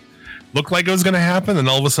it looked like it was going to happen, and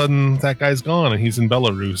all of a sudden that guy's gone, and he's in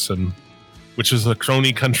Belarus, and which is a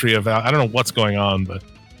crony country of, I don't know what's going on, but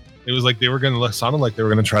it was like sounded like they were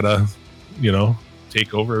going to try to, you know,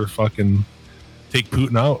 take over, fucking take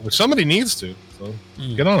Putin out, which somebody needs to. So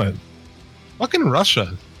get on it. Fucking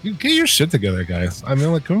Russia, you get your shit together, guys. I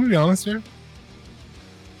mean, like, can we be honest here?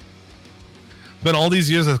 Been all these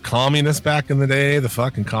years of communists back in the day, the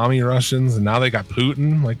fucking commie Russians, and now they got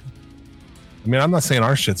Putin. Like, I mean, I'm not saying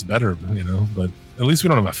our shit's better, you know, but at least we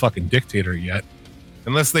don't have a fucking dictator yet,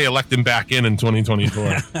 unless they elect him back in 2024.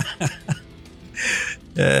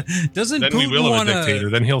 Doesn't then Putin we will have a dictator.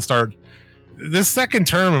 Then he'll start. This second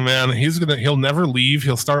term, man, he'll never leave.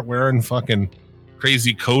 He'll start wearing fucking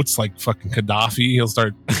crazy coats like fucking Gaddafi. He'll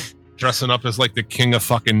start dressing up as like the king of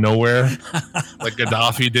fucking nowhere, like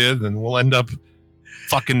Gaddafi did, and we'll end up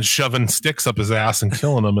fucking shoving sticks up his ass and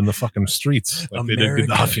killing him in the fucking streets like they did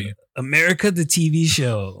Gaddafi. America, the TV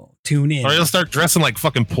show. Tune in. Or he'll start dressing like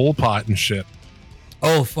fucking Pol Pot and shit.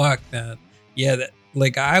 Oh, fuck that. Yeah,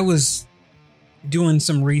 like I was doing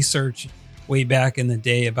some research way back in the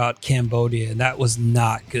day about Cambodia, and that was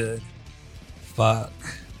not good. Fuck.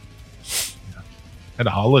 Yeah. Had a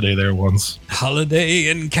holiday there once. Holiday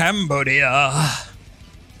in Cambodia.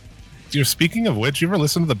 Dude, speaking of which, you ever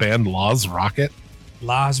listen to the band Law's Rocket?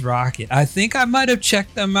 Law's Rocket. I think I might have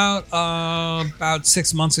checked them out about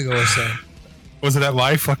 6 months ago or so. Was it at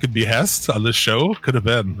my fucking behest on this show? Could have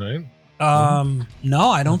been, right? No,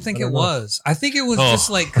 I don't think it was. I think it was just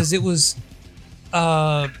like, because it was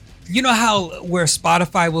you know how where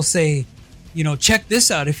Spotify will say, you know, check this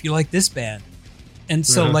out if you like this band. And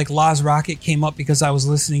so like Law's Rocket came up because I was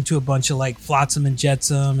listening to a bunch of like Flotsam and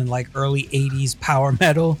Jetsam and like early 80s power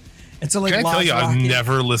metal. And so like, can I tell you, I've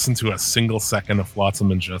never listened to a single second of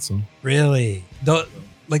Flotsam and Jetsam. Really?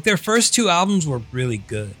 Like their first 2 albums were really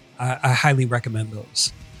good. I highly recommend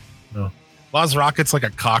those. No. Lost Rocket's like a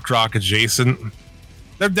cock rock adjacent.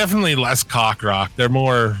 They're definitely less cock rock. They're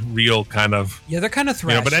more real kind of. Yeah, they're kind of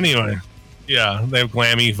thrashy. But anyway, yeah, they have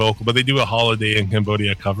glammy vocal, but they do a Holiday in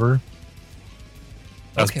Cambodia cover.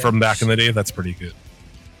 That's from back in the day. That's pretty good.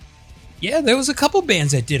 Yeah, there was a couple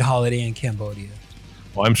bands that did Holiday in Cambodia.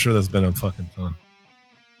 Well, I'm sure there's been a fucking ton.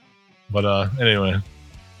 But anyway,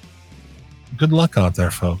 good luck out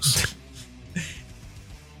there, folks.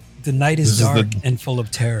 The night is dark and full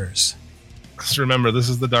of terrors. Just remember, this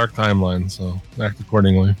is the dark timeline, so act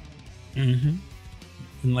accordingly. Mm-hmm.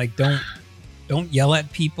 And like, don't yell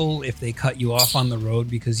at people if they cut you off on the road,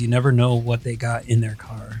 because you never know what they got in their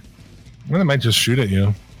car. Well, they might just shoot at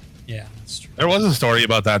you. Yeah, that's true. There was a story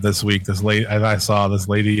about that this week. I saw this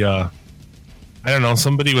lady. I don't know.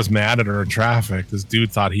 Somebody was mad at her in traffic. This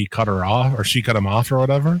dude thought he cut her off, or she cut him off, or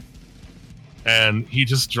whatever. And he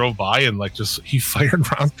just drove by and he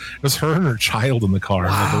fired rounds. It was her and her child in the car,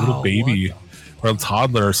 like a little baby or a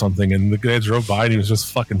toddler or something. And the guy drove by and he was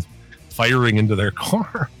just fucking firing into their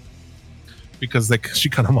car because she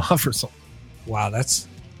cut him off or something. Wow, that's...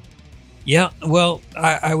 Yeah, well,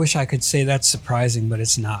 I wish I could say that's surprising, but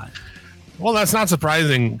it's not. Well, that's not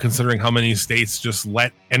surprising considering how many states just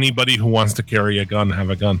let anybody who wants to carry a gun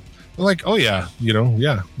have a gun. They're like, oh yeah,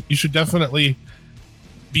 you should definitely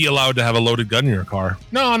be allowed to have a loaded gun in your car.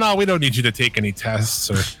 No, we don't need you to take any tests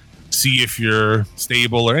or see if you're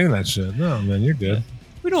stable or any of that shit. No, man, you're good.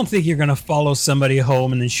 We don't think you're going to follow somebody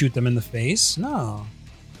home and then shoot them in the face. No.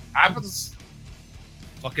 Happens.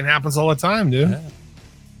 Fucking happens all the time, dude. Yeah.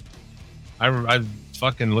 I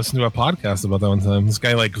fucking listened to a podcast about that one time. This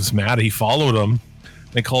guy was mad. He followed him.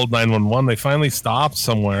 They called 911. They finally stopped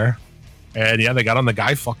somewhere. And yeah, they got on the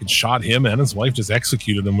guy, fucking shot him, and his wife just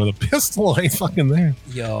executed him with a pistol right fucking there.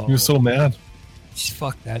 Yo. He was so mad.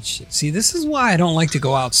 Fuck that shit. See, this is why I don't like to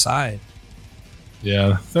go outside.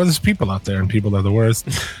 Yeah, there's people out there, and people are the worst.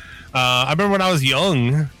 I remember when I was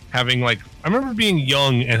young, I remember being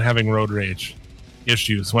young and having road rage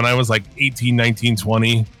issues when I was 18, 19,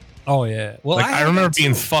 20. Oh, yeah. Well, I remember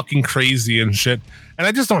being fucking crazy and shit. And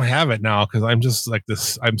I just don't have it now because I'm just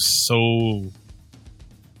this. I'm so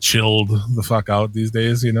chilled the fuck out these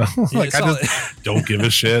days, Yeah, I just don't give a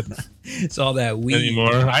shit. It's all that weed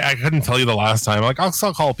anymore. I couldn't tell you the last time. I'll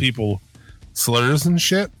still call people slurs and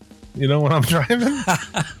shit, when I'm driving.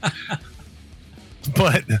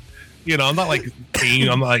 But, I'm not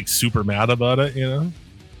I'm not super mad about it,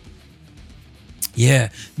 Yeah.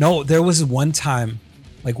 No, there was one time,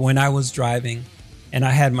 when I was driving and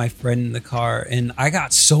I had my friend in the car, and I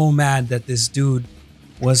got so mad that this dude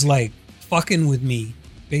was fucking with me,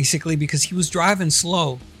 basically, because he was driving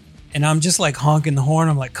slow. And I'm just honking the horn.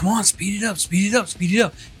 I'm like, come on, speed it up, speed it up, speed it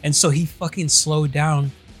up. And so he fucking slowed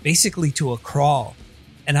down basically to a crawl.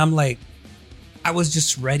 And I'm I was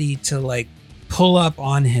just ready to pull up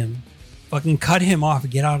on him, fucking cut him off,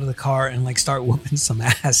 get out of the car and start whooping some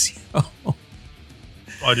ass,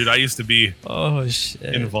 Oh, dude, I used to be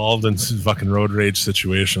involved in fucking road rage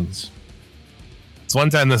situations. So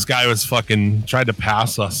one time this guy was tried to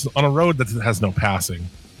pass us on a road that has no passing.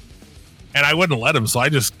 And I wouldn't let him, so I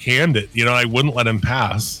just canned it. I wouldn't let him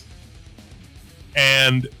pass.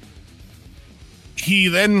 And he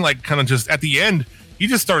then, kind of just, at the end, he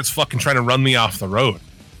just starts fucking trying to run me off the road.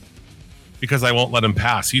 Because I won't let him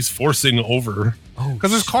pass. He's forcing over.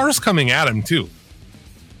 Because there's cars coming at him, too.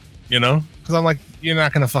 Because I'm you're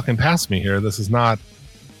not going to fucking pass me here. This is not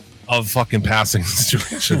a fucking passing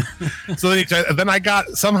situation. So then I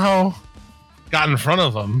somehow got in front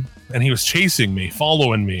of him, and he was chasing me,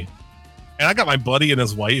 following me. And I got my buddy and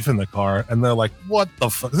his wife in the car, and they're like, what the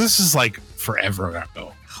fuck? This is forever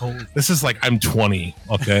ago. This is I'm 20,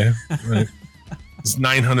 okay? Right? It's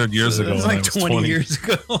 900 years ago. It's 20 years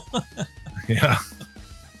ago. Yeah.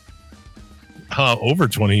 Over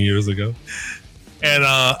 20 years ago. And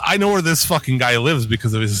I know where this fucking guy lives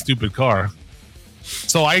because of his stupid car.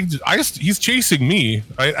 So he's chasing me.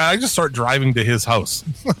 I just start driving to his house.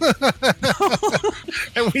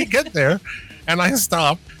 And we get there, and I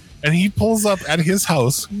stop. And he pulls up at his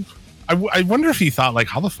house. I wonder if he thought,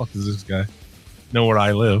 how the fuck does this guy know where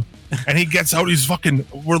I live? And he gets out. He's fucking.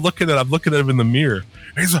 I'm looking at him in the mirror.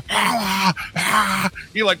 And he's like,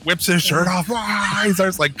 he whips his shirt off. He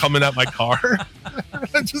starts coming at my car.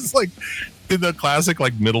 I just did the classic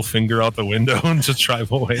middle finger out the window and just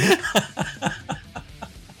drive away.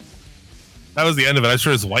 That was the end of it. I'm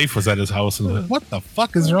sure his wife was at his house and was what the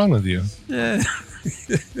fuck is wrong with you? Yeah.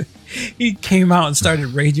 He came out and started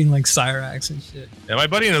raging like Cyraxx and shit. Yeah, my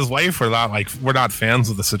buddy and his wife were not fans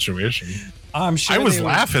of the situation. I'm sure I was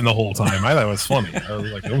laughing the whole time. I thought it was funny. I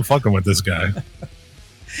was I'm fucking with this guy.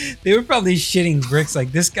 They were probably shitting bricks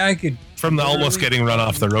like this guy could. From the almost getting run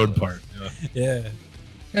off the road part. Yeah.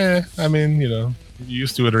 I mean, you're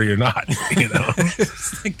used to it or you're not,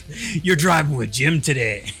 It's like, you're driving with Jim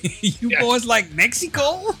today. You boys like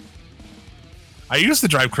Mexico? I used to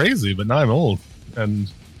drive crazy, but now I'm old.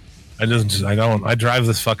 And I drive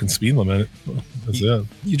this fucking speed limit. That's it.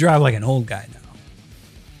 You drive like an old guy now.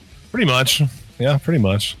 Pretty much. Yeah, pretty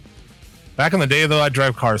much. Back in the day, though, I'd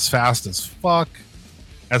drive cars fast as fuck.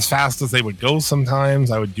 As fast as they would go sometimes.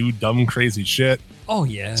 I would do dumb, crazy shit. Oh,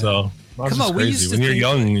 yeah. So, come on, we used to when you're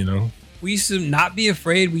young, We used to not be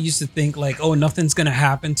afraid. We used to think like, oh, nothing's going to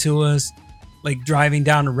happen to us. Like driving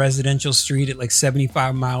down a residential street at like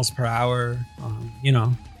 75 miles per hour.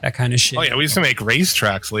 That kind of shit. Oh, yeah. We used to make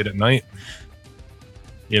racetracks late at night.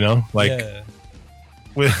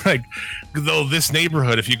 With like, though this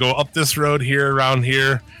neighborhood, if you go up this road here, around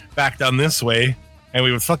here, back down this way, and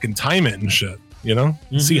we would fucking time it and shit,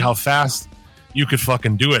 see how fast you could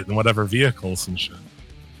fucking do it in whatever vehicles and shit.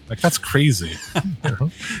 Like, that's crazy.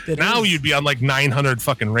 Now you'd be on like 900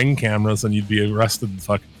 fucking ring cameras and you'd be arrested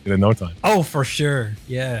fucking in no time. Oh, for sure.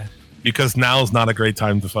 Yeah. Because now's not a great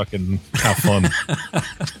time to fucking have fun.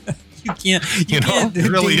 You can't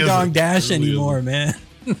do really ding dong dash really anymore, isn't. Man.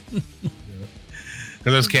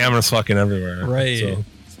 Because there's cameras fucking everywhere. Right. So.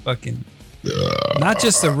 It's fucking not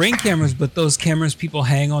just the ring cameras, but those cameras people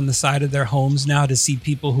hang on the side of their homes now to see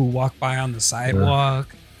people who walk by on the sidewalk.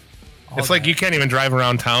 Yeah. It's like you can't even drive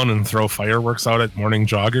around town and throw fireworks out at morning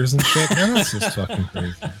joggers and shit. Man, that's just fucking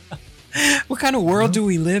crazy. What kind of world do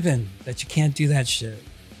we live in that you can't do that shit?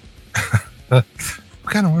 What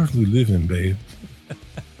kind of world do we live in, babe?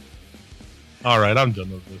 All right, I'm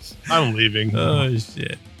done with this. I'm leaving. Oh,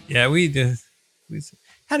 shit. Yeah, we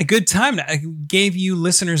had a good time. I gave you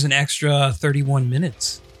listeners an extra 31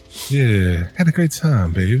 minutes. Yeah, had a great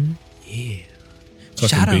time, babe. Yeah.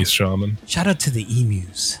 Fucking bass shaman. Shout out to the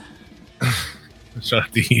emus. Shout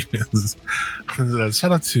out to emus.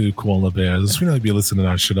 Shout out to koala bears. We know you'd be listening to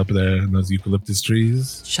our shit up there in those eucalyptus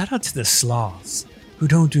trees. Shout out to the sloths who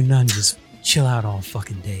don't do nothing, just chill out all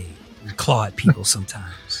fucking day and claw at people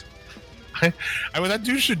sometimes. That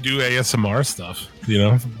dude should do ASMR stuff,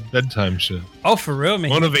 bedtime shit. Oh, for real, man.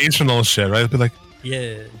 Motivational shit, right? Be like,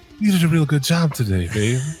 yeah, you did a real good job today,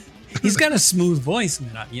 babe. He's got a smooth voice,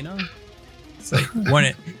 man. It's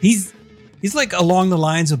like he's like along the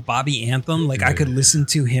lines of Bobby Anthem. Like I could listen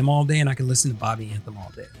to him all day, and I could listen to Bobby Anthem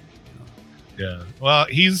all day. Yeah. Well,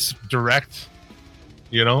 he's direct.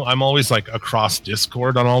 I'm always like across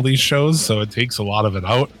Discord on all these shows, so it takes a lot of it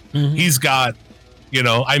out. Mm-hmm. He's got.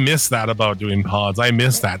 I miss that about doing pods. I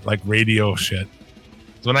miss that like radio shit.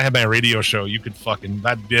 So when I had my radio show, you could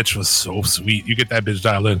that bitch was so sweet. You get that bitch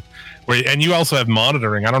dialed in. And you also have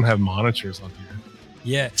monitoring. I don't have monitors on here.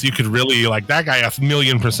 Yeah. So you could really like that guy,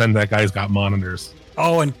 1,000,000% that guy's got monitors.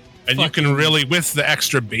 Oh, and you can really, with the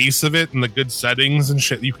extra bass of it and the good settings and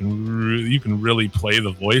shit, you can really play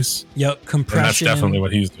the voice. Yep, compression. And that's definitely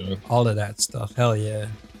what he's doing. All of that stuff. Hell yeah.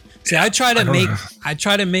 See, I try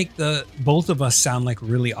to make the both of us sound like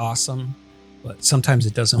really awesome, but sometimes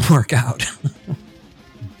it doesn't work out.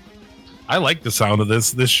 I like the sound of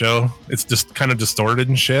this show. It's just kind of distorted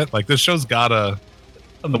and shit. Like this show's got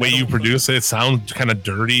the way you produce it sounds kind of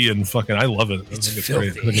dirty and fucking. I love it. It's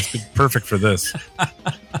great. I think it's perfect for this.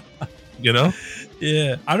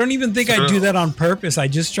 Yeah, I don't even think I do that on purpose. I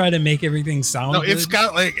just try to make everything sound. No, good.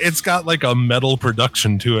 it's got like a metal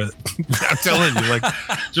production to it. I'm telling you, like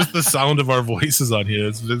just the sound of our voices on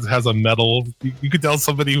here. It has a metal. You could tell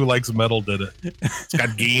somebody who likes metal did it. It's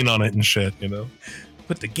got gain on it and shit.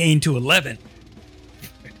 Put the gain to 11.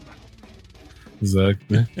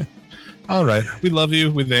 Exactly. All right, we love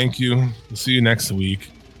you. We thank you. We'll see you next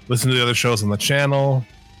week. Listen to the other shows on the channel.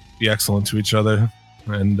 Be excellent to each other,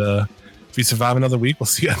 and. If we survive another week, we'll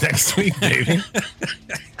see you next week, baby.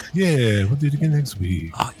 Yeah, we'll do it again next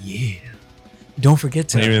week. Oh, yeah. Don't forget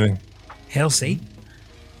to hail Satan.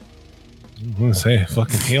 I'm going to say,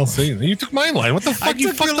 fucking hail Satan. You took my line. What the fuck?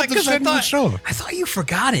 You fucked up the shit in the show. I thought you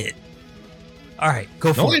forgot it. All right,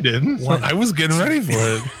 go for it. No, I didn't. I was getting ready for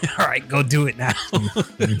it. All right, go do it now.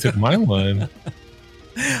 You took my line.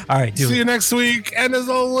 All right, see you next week. And as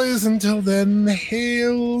always, until then,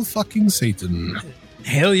 hail fucking Satan.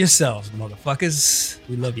 Hail yourselves, motherfuckers.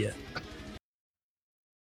 We love you.